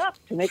made it up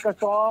to make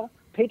us all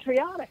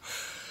patriotic.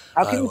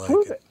 How can you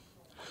prove it?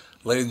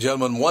 Ladies and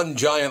gentlemen, one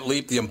giant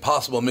leap, the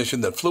impossible mission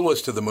that flew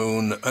us to the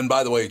moon. And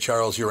by the way,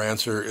 Charles, your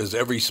answer is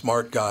every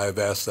smart guy I've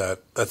asked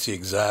that's the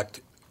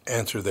exact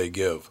answer they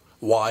give.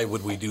 Why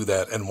would we do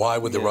that? And why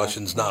would the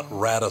Russians not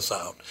rat us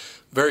out?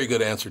 Very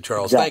good answer,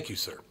 Charles. Exactly. Thank you,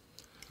 sir.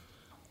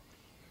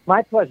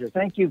 My pleasure.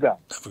 Thank you, guys.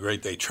 Have a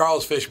great day.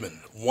 Charles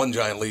Fishman, one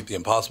giant leap, the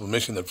impossible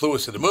mission that flew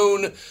us to the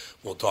moon.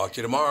 We'll talk to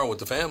you tomorrow with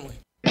the family.